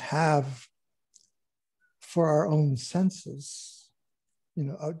we can have for our own senses,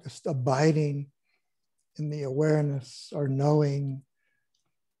 just abiding in the awareness or knowing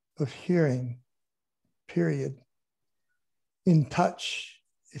of hearing, period. In touch,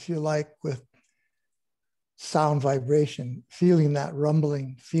 if you like, with sound vibration, feeling that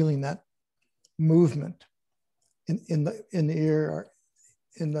rumbling, feeling that movement in the ear or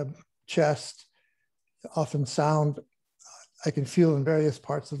in the chest. Often sound I can feel in various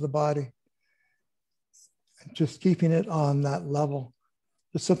parts of the body. And just keeping it on that level.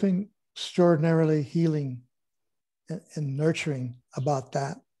 There's something extraordinarily healing and nurturing about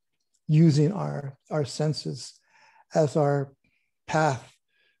that, using our senses as our path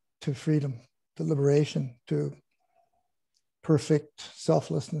to freedom, to liberation, to perfect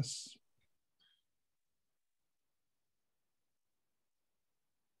selflessness.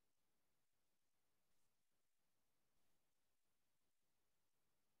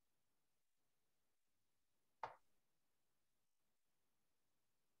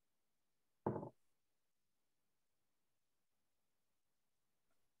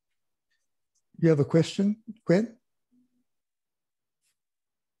 You have a question, Quinn?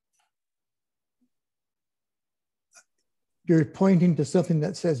 You're pointing to something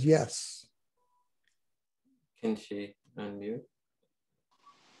that says yes. Can she unmute?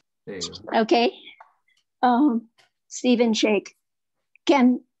 There you go. Okay. Stephen Shake,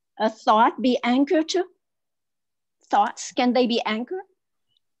 can a thought be anchored to? Thoughts, can they be anchored?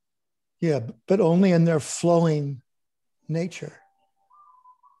 Yeah, but only in their flowing nature.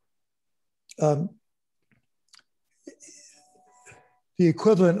 The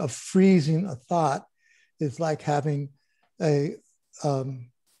equivalent of freezing a thought is like having a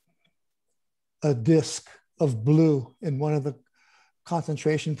disc of blue in one of the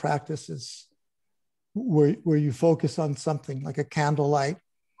concentration practices where you focus on something like a candlelight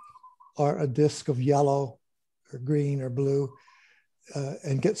or a disc of yellow or green or blue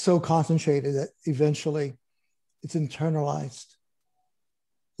and get so concentrated that eventually it's internalized.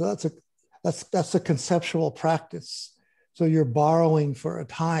 So that's a conceptual practice. So you're borrowing for a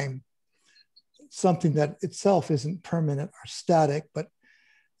time something that itself isn't permanent or static, but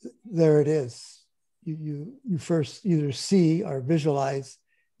there it is. You first either see or visualize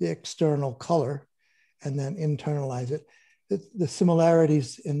the external color and then internalize it. The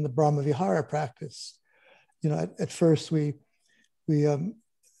similarities in the Brahma-Vihara practice. You know, at first we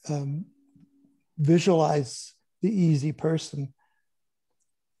visualize the easy person,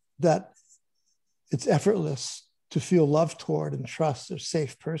 that it's effortless to feel love toward and trust a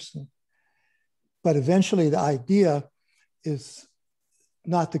safe person. But eventually the idea is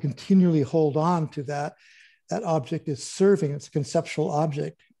not to continually hold on to that. That object is serving, it's a conceptual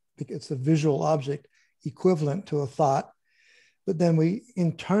object, it's a visual object equivalent to a thought, but then we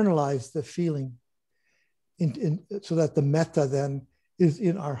internalize the feeling so that the metta then is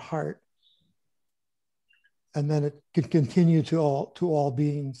in our heart. And then it can continue to all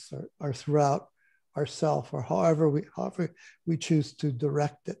beings or throughout ourself, or however we choose to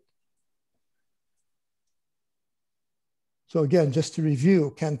direct it. So again, just to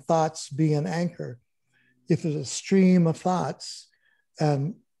review, can thoughts be an anchor? If there's a stream of thoughts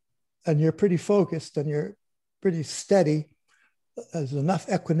and you're pretty focused and you're pretty steady, there's enough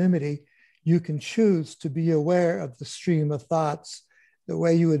equanimity, you can choose to be aware of the stream of thoughts the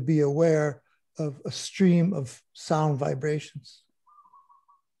way you would be aware of a stream of sound vibrations.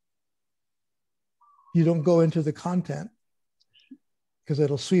 You don't go into the content because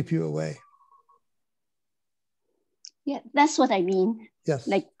it'll sweep you away. Yeah, that's what I mean. Yes.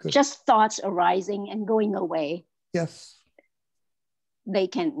 Like good. Just thoughts arising and going away. Yes. They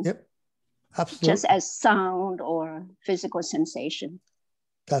can. Yep. Absolutely. Just as sound or physical sensation.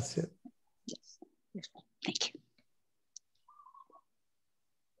 That's it. Yes. Thank you.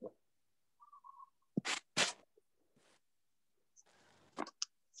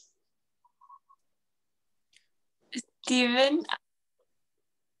 Stephen,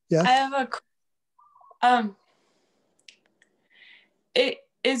 yes. I have it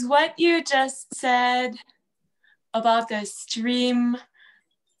is what you just said about the stream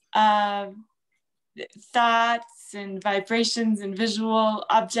of thoughts and vibrations and visual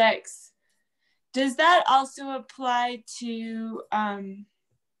objects. Does that also apply to,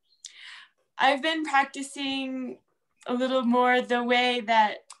 I've been practicing a little more the way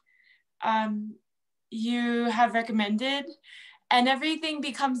that you have recommended, and everything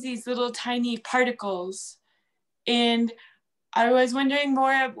becomes these little tiny particles. And I was wondering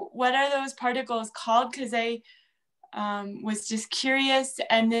more, what are those particles called? Because I was just curious.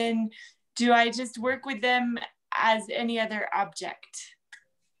 And then do I just work with them as any other object?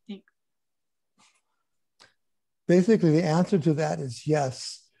 Basically, the answer to that is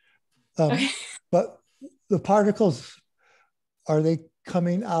yes. Okay. But the particles, are they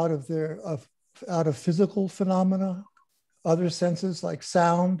coming out of out of physical phenomena, other senses like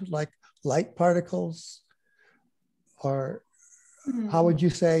sound, like light particles? Or how would you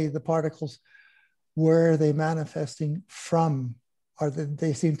say the particles, where are they manifesting from?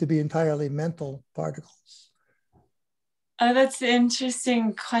 They seem to be entirely mental particles? Oh, that's an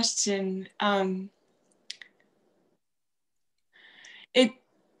interesting question.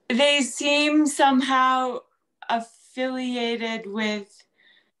 They seem somehow affiliated with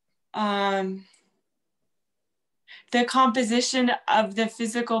the composition of the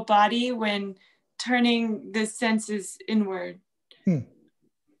physical body when turning the senses inward.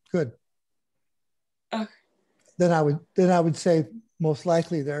 Good. Oh. Then I would say most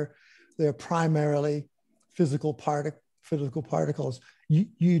likely they're primarily physical particles.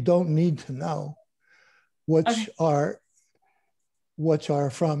 You don't need to know which are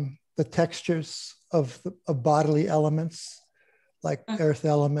from the textures of bodily elements, like earth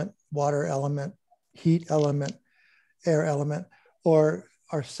element, water element, heat element, air element, or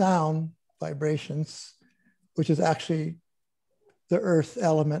our sound vibrations, which is actually the earth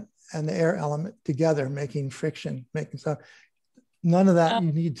element and the air element together, making friction, making sound. None of that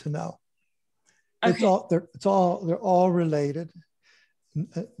you need to know. Okay. They're all related.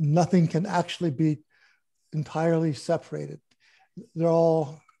 Nothing can actually be entirely separated. They're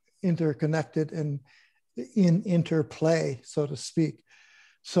all interconnected and in interplay, so to speak.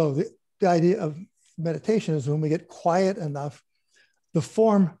 So the idea of meditation is when we get quiet enough, the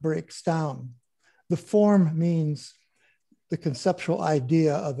form breaks down. The form means the conceptual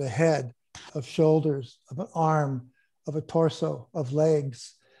idea of a head, of shoulders, of an arm, of a torso, of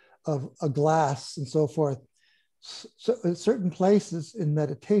legs, of a glass, and so forth. So in certain places in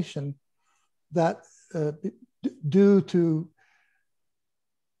meditation that due to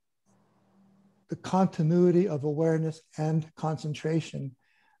the continuity of awareness and concentration,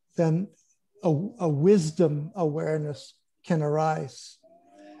 then a wisdom awareness can arise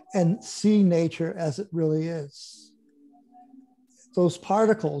and see nature as it really is. Those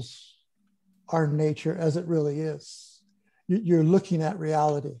particles are nature as it really is. You're looking at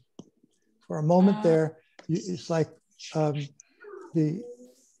reality. For a moment there, it's like you've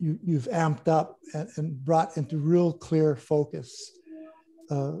amped up and brought into real clear focus,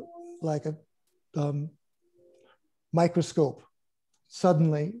 like a microscope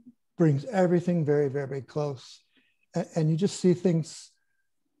suddenly brings everything very, very, very close. And you just see things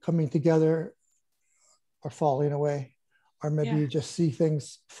coming together or falling away. Or maybe you just see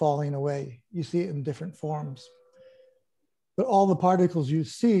things falling away. You see it in different forms. But all the particles you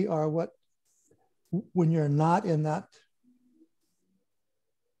see are what, when you're not in that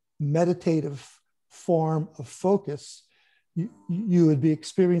meditative form of focus, you would be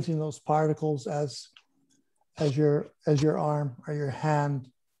experiencing those particles as your arm or your hand,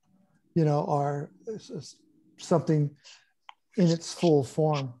 you know, or something in its full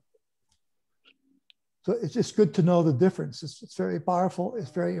form. So it's just good to know the difference. It's very powerful. It's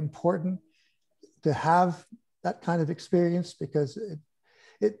very important to have that kind of experience, because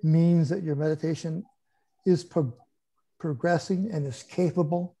it means that your meditation is progressing and is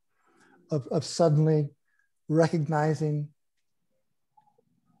capable of suddenly recognizing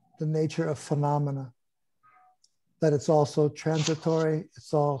the nature of phenomena, that it's also transitory.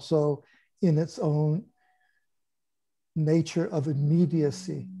 It's also in its own nature of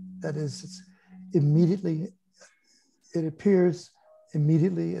immediacy. That is, it's immediately, it appears,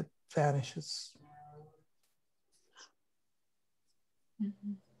 immediately it vanishes.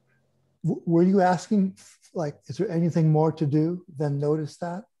 Mm-hmm. Were you asking, like, is there anything more to do than notice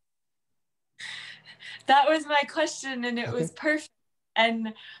that? That was my question, and it was perfect.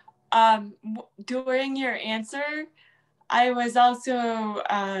 And during your answer, I was also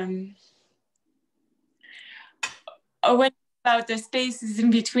aware about the spaces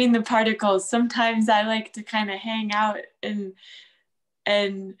in between the particles. Sometimes I like to kind of hang out and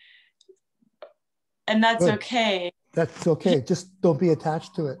that's Good. okay. That's okay. Just don't be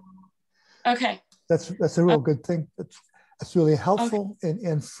attached to it. Okay. That's a real good thing. That's really helpful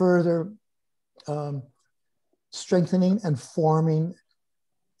in further strengthening and forming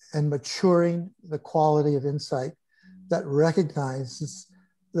and maturing the quality of insight that recognizes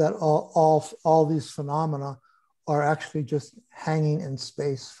that all these phenomena are actually just hanging in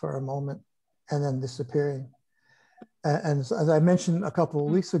space for a moment and then disappearing. And as I mentioned a couple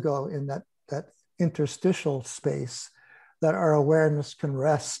of weeks ago, in that interstitial space, that our awareness can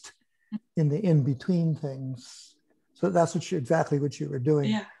rest in the in-between things. So that's exactly what you were doing.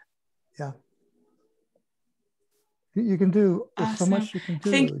 Yeah. You can do, there's so much you can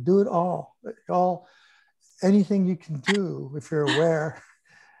do. Do it all. Anything you can do if you're aware.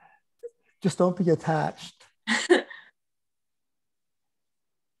 Just don't be attached.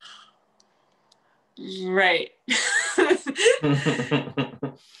 Right.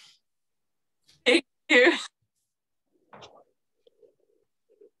 Thank you.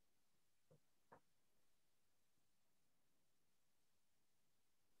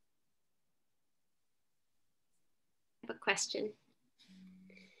 A question.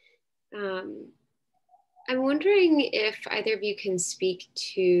 I'm wondering if either of you can speak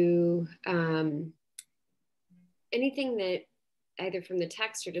to anything that either from the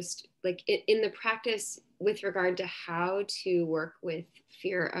text or just like in the practice with regard to how to work with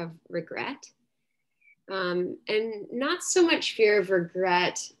fear of regret. And not so much fear of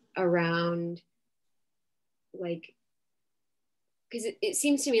regret around like, because it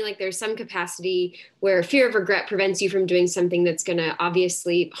seems to me like there's some capacity where fear of regret prevents you from doing something that's going to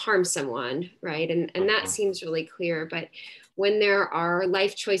obviously harm someone, right? And that seems really clear. But when there are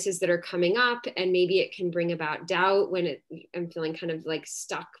life choices that are coming up, and maybe it can bring about doubt when I'm feeling kind of like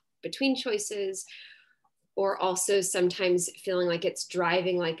stuck between choices, or also sometimes feeling like it's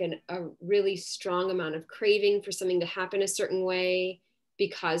driving like a really strong amount of craving for something to happen a certain way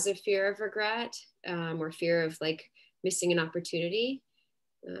because of fear of regret, or fear of like missing an opportunity.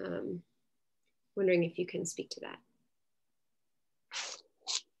 Wondering if you can speak to that.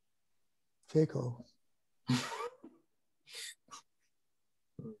 Keiko.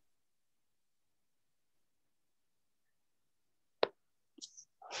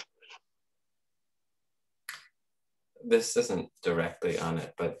 This isn't directly on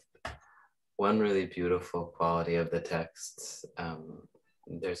it, but one really beautiful quality of the texts,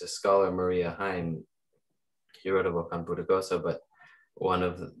 there's a scholar, Maria Heim, he wrote a book on Buddhaghosa, but one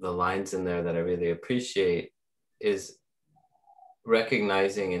of the lines in there that I really appreciate is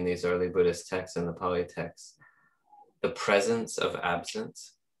recognizing in these early Buddhist texts and the Pali texts, the presence of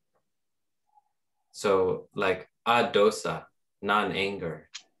absence. So like adosa, non-anger,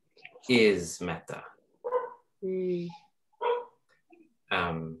 is metta.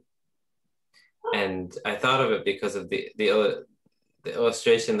 And I thought of it because of the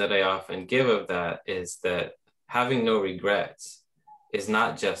illustration that I often give of that is that having no regrets is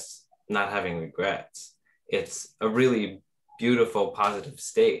not just not having regrets. It's a really beautiful, positive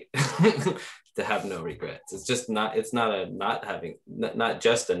state to have no regrets. It's just not, it's not a not having, not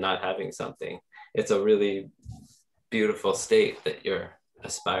just a not having something. It's a really beautiful state that you're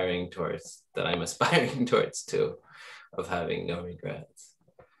aspiring towards, that I'm aspiring towards too, of having no regrets.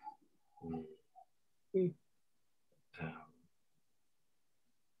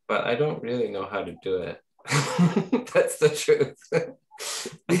 But I don't really know how to do it. That's the truth.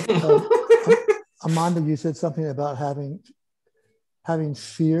 Amanda, you said something about having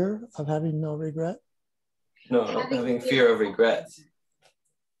fear of having no regret. No, having fear of regret.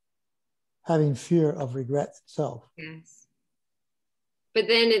 Having fear of regret itself. Yes. But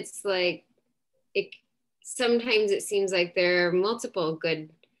then it's like, sometimes it seems like there are multiple good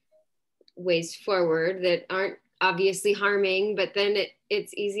ways forward that aren't obviously harming, but then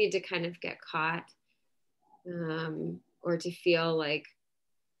it's easy to kind of get caught, or to feel like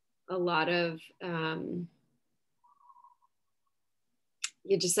a lot of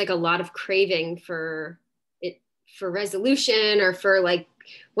you're just like a lot of craving for it, for resolution, or for like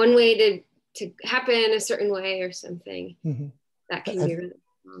one way to happen a certain way or something. Mm-hmm. That can be really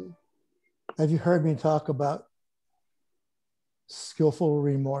wrong. Have you heard me talk about skillful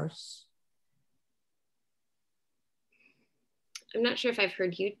remorse? I'm not sure if I've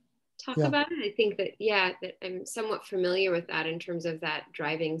heard you talk about it. I think that, that I'm somewhat familiar with that in terms of that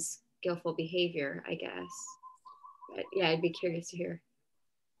driving skillful behavior, I guess. But I'd be curious to hear.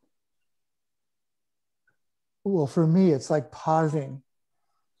 Well, for me, it's like pausing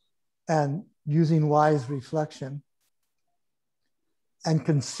and using wise reflection and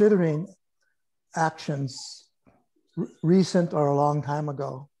considering actions, recent or a long time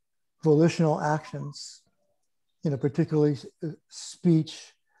ago, volitional actions, particularly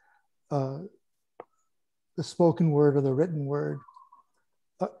speech, the spoken word or the written word,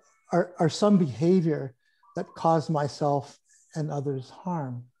 are some behavior that cause myself and others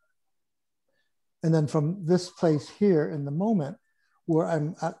harm. And then from this place here in the moment, where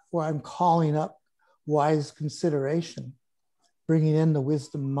I'm calling up wise consideration, bringing in the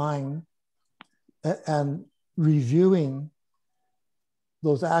wisdom mind, and reviewing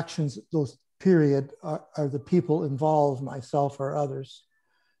those actions, those period are the people involved, myself or others,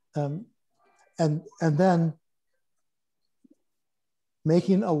 and then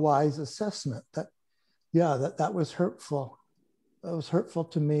making a wise assessment that that was hurtful. That was hurtful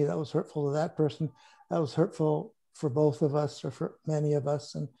to me. That was hurtful to that person. That was hurtful for both of us or for many of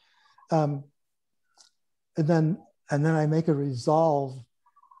us. And then I make a resolve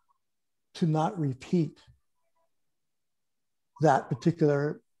to not repeat that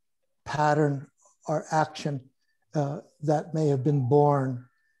particular pattern or action that may have been born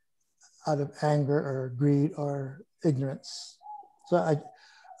out of anger or greed or ignorance. So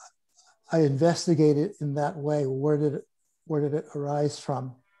I investigate it in that way. Where did it arise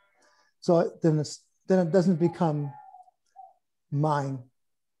from? So then it doesn't become mine.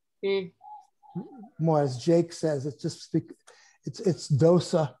 More, as Jake says, it's just it's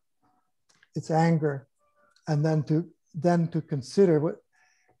dosa, it's anger, and then to consider what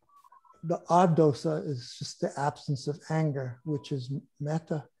the adosa is, just the absence of anger, which is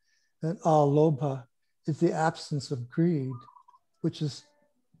metta, and alobha is the absence of greed, which is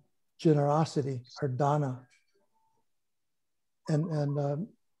generosity or dana. And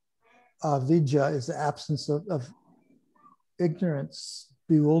avidya is the absence of ignorance,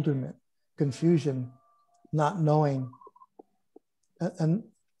 bewilderment, confusion, not knowing, and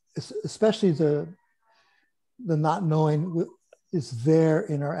especially the not knowing is there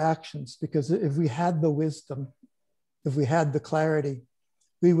in our actions, because if we had the wisdom, if we had the clarity,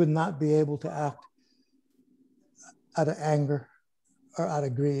 we would not be able to act out of anger or out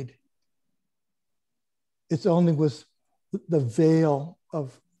of greed. It's only with the veil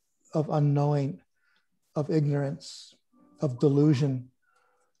of unknowing, of ignorance, of delusion,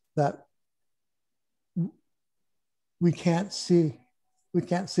 that we can't see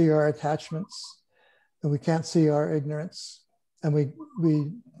our attachments, and we can't see our ignorance, and we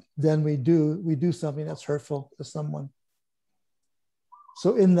do something that's hurtful to someone.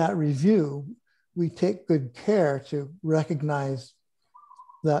 So in that review, we take good care to recognize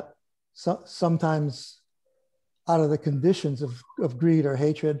that sometimes out of the conditions of greed or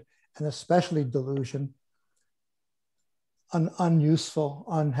hatred, and especially delusion, unuseful,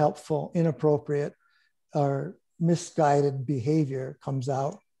 unhelpful, inappropriate, or misguided behavior comes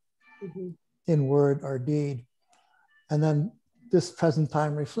out in word or deed. And then this present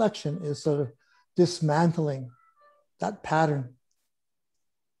time reflection is sort of dismantling that pattern,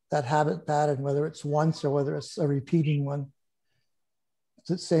 that habit pattern, whether it's once or whether it's a repeating one. It's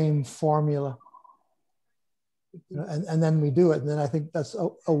the same formula. And then we do it. And then I think that's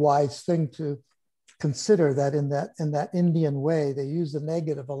a wise thing to consider, that in that Indian way, they use the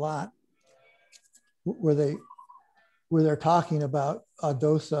negative a lot, where they're talking about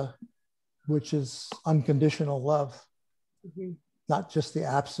adosa, which is unconditional love, not just the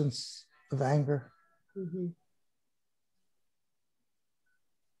absence of anger.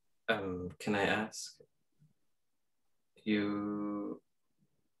 Can I ask you?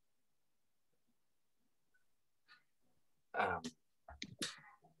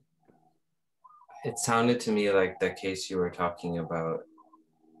 It sounded to me like the case you were talking about,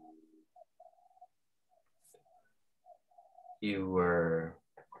 you were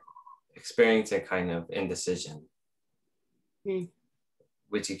experiencing kind of indecision,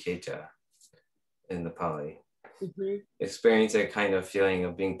 Wichikecha in the Pali, experiencing a kind of feeling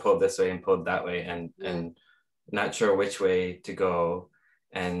of being pulled this way and pulled that way, and not sure which way to go.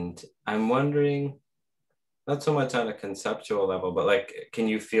 And I'm wondering, not so much on a conceptual level, but like, can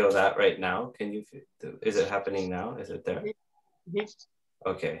you feel that right now? Is it happening now? Is it there?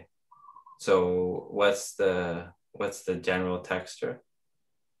 Okay. So what's the general texture?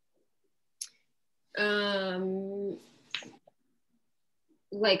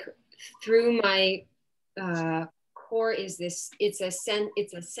 Like through my core is this, it's a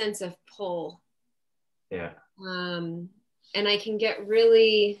sense of pull. Yeah. And I can get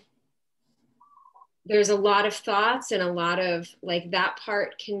really, there's a lot of thoughts, and a lot of like, that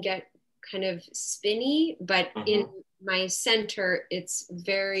part can get kind of spinny, but in my center, it's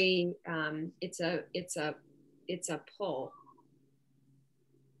very, it's a pull.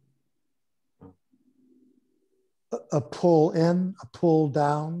 A pull in, a pull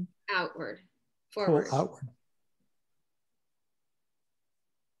down. Outward, forward. Pull outward.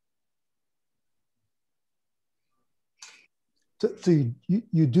 So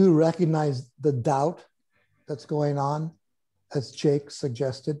you do recognize the doubt that's going on, as Jake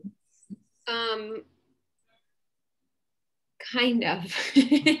suggested? Kind of.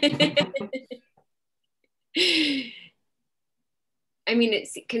 I mean,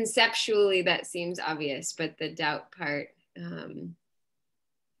 it's conceptually that seems obvious, but the doubt part,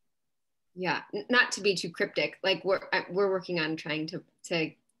 yeah, not to be too cryptic. Like we're working on trying to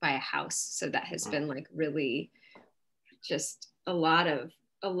buy a house, so that has been like really just a lot of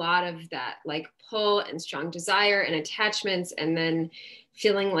that like pull and strong desire and attachments, and then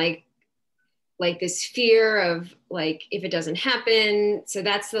feeling like this fear of like, if it doesn't happen. So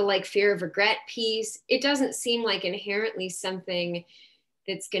that's the like fear of regret piece. It doesn't seem like inherently something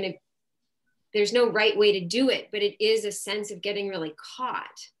that's there's no right way to do it, but it is a sense of getting really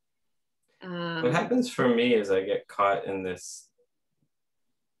caught. What happens for me is I get caught in this,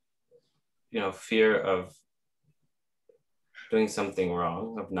 fear of doing something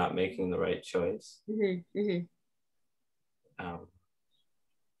wrong, of not making the right choice.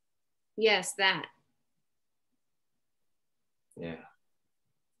 Yes, that. Yeah.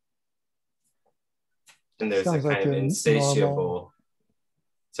 And there's Sounds a kind of insatiable. Normal.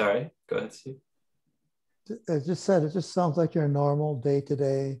 Sorry, go ahead, Steve. I just said, it just sounds like your normal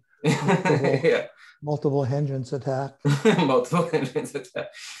day-to-day multiple hindrance attack. Multiple hindrance attack.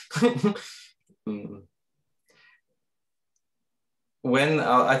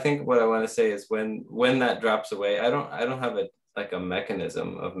 I think what I want to say is when that drops away, I don't have a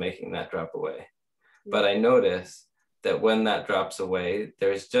mechanism of making that drop away, but I notice that when that drops away,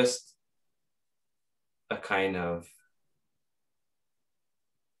 there's just a kind of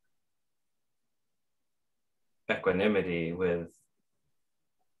equanimity with,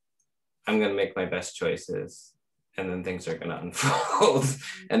 I'm going to make my best choices, and then things are going to unfold,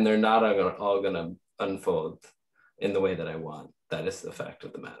 and they're not all going to unfold in the way that I want. That is the fact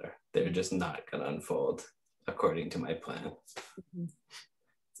of the matter. They're just not going to unfold according to my plan.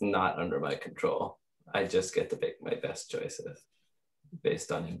 It's not under my control. I just get to make my best choices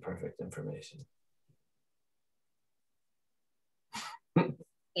based on imperfect information.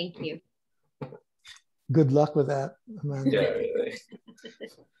 Thank you. Good luck with that, Amanda. Yeah, really.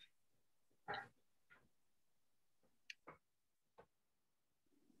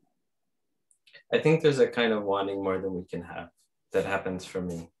 I think there's a kind of wanting more than we can have that happens for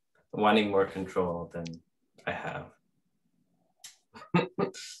me. Wanting more control than I have.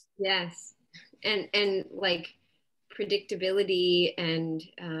 Yes. And like predictability and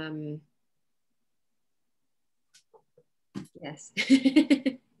yes.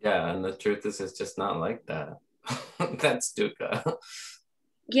 Yeah, and the truth is it's just not like that. That's dukkha.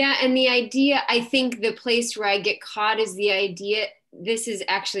 Yeah, and the idea, I think the place where I get caught is the idea, this is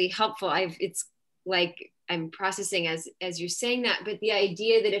actually helpful. It's like I'm processing as you're saying that, but the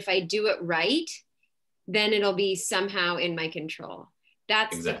idea that if I do it right, then it'll be somehow in my control.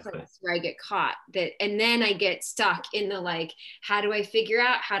 That's exactly the place where I get caught. And then I get stuck in the like, how do I figure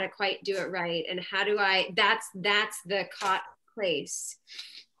out how to quite do it right? And how do that's the caught place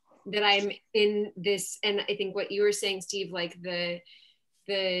that I'm in this. And I think what you were saying, Steve, like the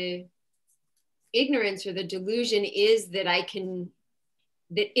ignorance or the delusion is that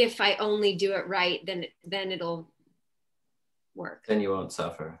that if I only do it right, then it'll work. Then you won't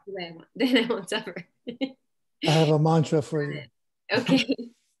suffer. Then I won't suffer. I have a mantra for you. Okay.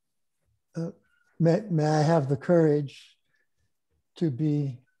 May I have the courage to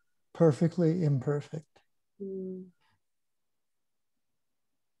be perfectly imperfect. Mm.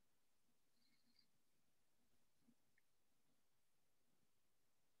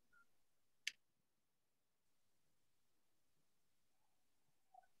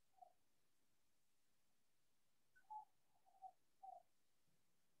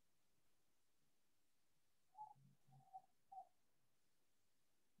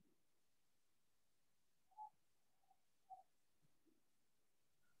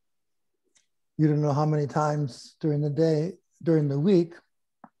 You don't know how many times during the day, during the week,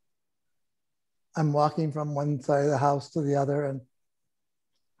 I'm walking from one side of the house to the other, and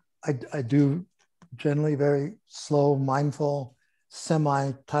I do generally very slow, mindful,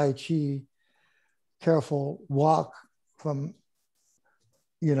 semi-Tai Chi, careful walk from,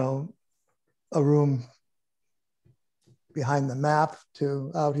 a room behind the map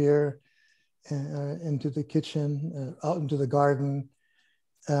to out here, into the kitchen, out into the garden.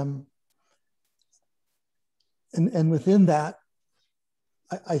 And within that,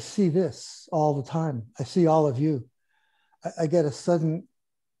 I see this all the time. I see all of you. I get a sudden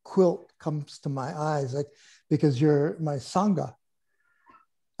quilt comes to my eyes, like, because you're my Sangha.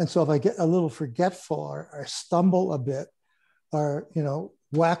 And so if I get a little forgetful or stumble a bit, or,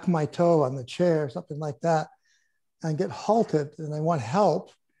 whack my toe on the chair, something like that, and get halted and I want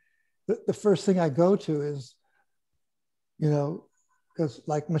help, the first thing I go to is, because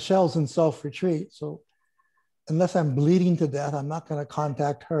like Michelle's in self-retreat, so unless I'm bleeding to death, I'm not going to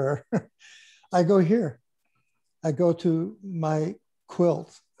contact her. I go here. I go to my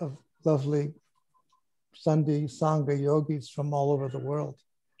quilt of lovely Sunday Sangha yogis from all over the world.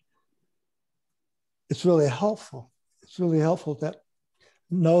 It's really helpful. It's really helpful to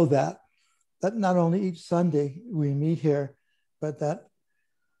know that not only each Sunday we meet here, but that,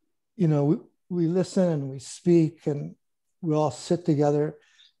 we listen and we speak and we all sit together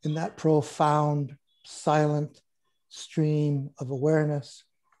in that profound, silent stream of awareness,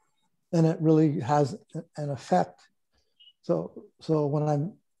 and it really has an effect. So when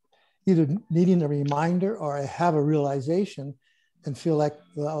I'm either needing a reminder or I have a realization and feel like,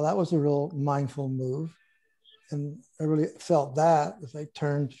 well, that was a real mindful move, and I really felt that as I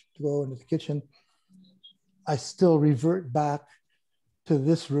turned to go into the kitchen, I still revert back to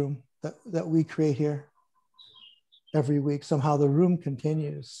this room that we create here every week. Somehow the room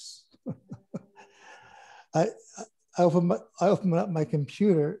continues. I open up my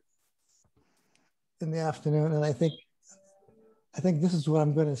computer in the afternoon, and I think this is what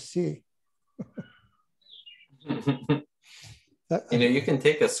I'm going to see. You can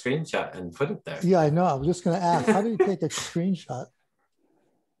take a screenshot and put it there. Yeah, I know. I was just going to ask, how do you take a screenshot?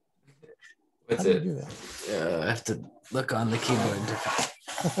 What's how it? do you do that? I have to look on the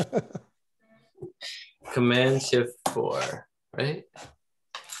keyboard. Command Shift 4, right?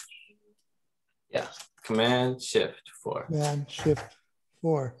 Yeah. Command Shift 4. Command Shift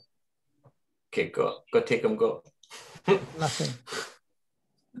 4. Okay, go take them, go. Nothing.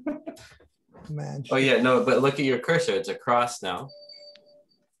 Command Oh Shift. yeah, no, but look at your cursor. It's across now.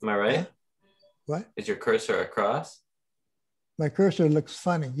 Am I right? Huh? What? Is your cursor across? My cursor looks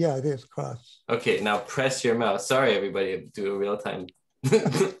funny. Yeah, it is cross. Okay, now press your mouse. Sorry, everybody, do a real-time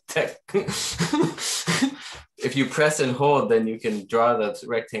tech. If you press and hold, then you can draw the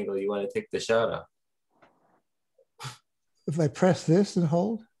rectangle you want to take the shot of. If I press this and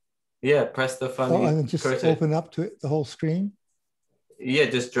hold? Yeah, press the funny and then just cursor. open up to it, the whole screen? Yeah,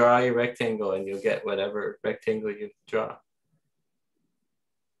 just draw your rectangle and you'll get whatever rectangle you draw.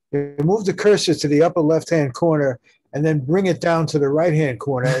 You move the cursor to the upper left-hand corner and then bring it down to the right-hand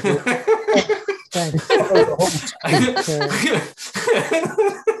corner. Thanks.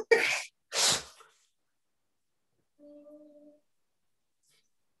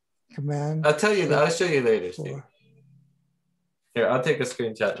 Command. I'll tell you, I'll show you later, Steve. 4. Here, I'll take a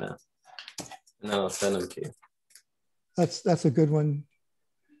screenshot now. And then I'll send them to you. That's a good one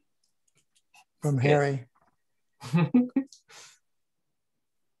from Harry.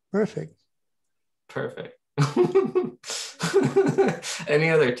 Perfect. Perfect. Any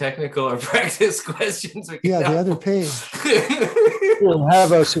other technical or practice questions? Yeah, the other page. We'll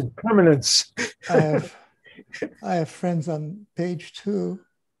have us in permanence. I have friends on page 2.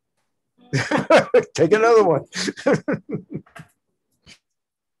 Take another one.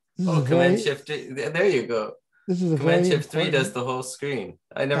 Oh, Command Shift 3. There you go. This is a Command very Shift 3 does the whole screen.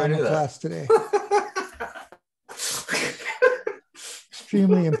 I never knew that. Class today.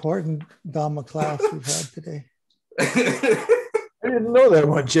 Extremely important Dhamma class we've had today. I didn't know that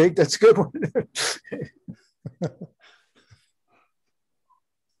one, Jake. That's a good one.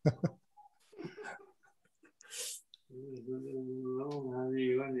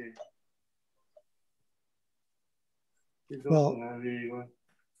 Well,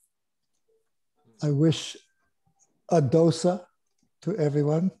 I wish a dosa to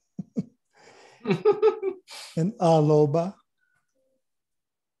everyone and aloba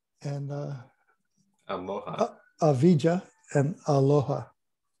and Amoha. avija and aloha.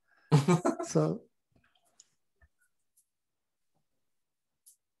 So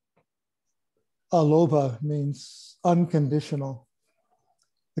aloba means unconditional,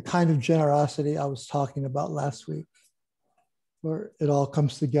 the kind of generosity I was talking about last week, where it all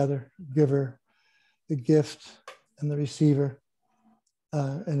comes together, giver, the gift, and the receiver,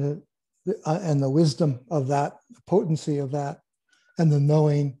 and the wisdom of that, the potency of that, and the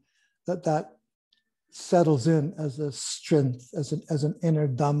knowing that that settles in as a strength, as an inner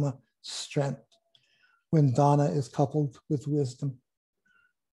Dhamma strength, when dana is coupled with wisdom.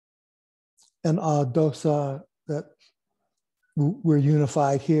 And dosa, that we're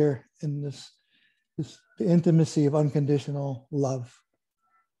unified here in this the intimacy of unconditional love.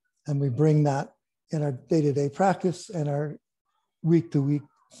 And we bring that in our day-to-day practice and our week-to-week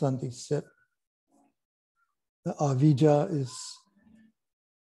Sunday sit. The avijja is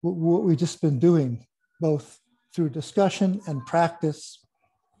what we've just been doing, both through discussion and practice,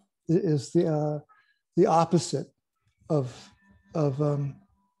 is the opposite of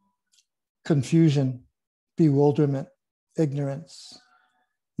confusion, bewilderment, ignorance,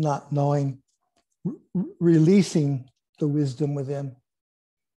 not knowing, releasing the wisdom within.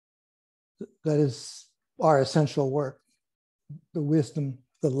 That is our essential work, the wisdom,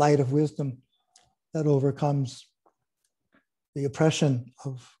 the light of wisdom that overcomes the oppression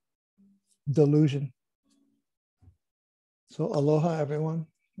of delusion. So aloha, everyone,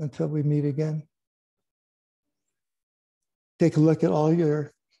 until we meet again. Take a look at all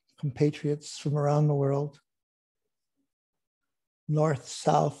your compatriots from around the world, north,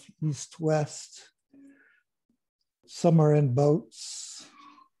 south, east, west. Some are in boats.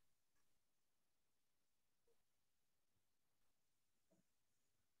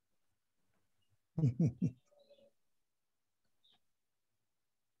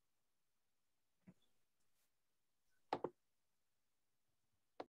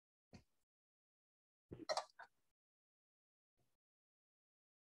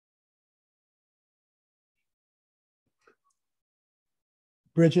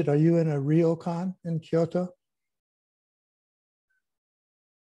 Bridget, are you in a ryokan in Kyoto?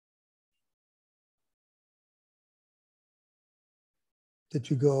 Did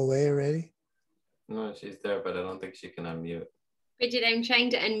you go away already? No, she's there, but I don't think she can unmute. Bridget, I'm trying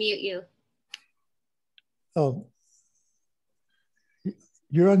to unmute you. Oh,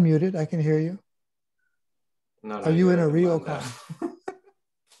 you're unmuted. I can hear you. No, are you in a ryokan?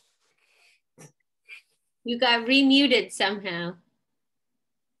 You got remuted somehow.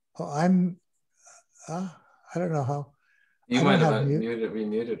 Oh, I'm, I don't know how. You I might don't have have mute.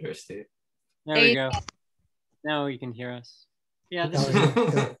 remuted her, Steve. There we go. Now you can hear us. Yeah, this is,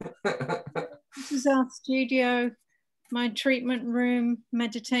 This is our studio, my treatment room,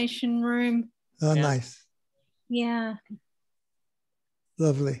 meditation room. Oh, Yeah. nice. Yeah,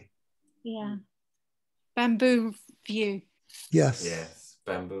 Lovely. yeah. Bamboo view. Yes. Yes,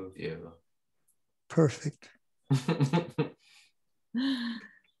 bamboo view. Perfect.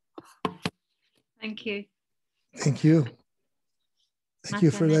 Thank you. Thank you. Thank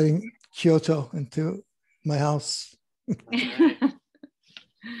you for letting Kyoto into my house. okay.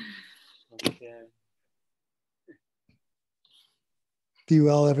 Be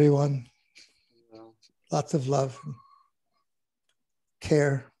well, everyone. Well, Lots of love and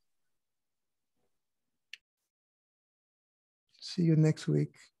care. See you next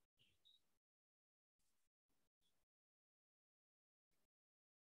week.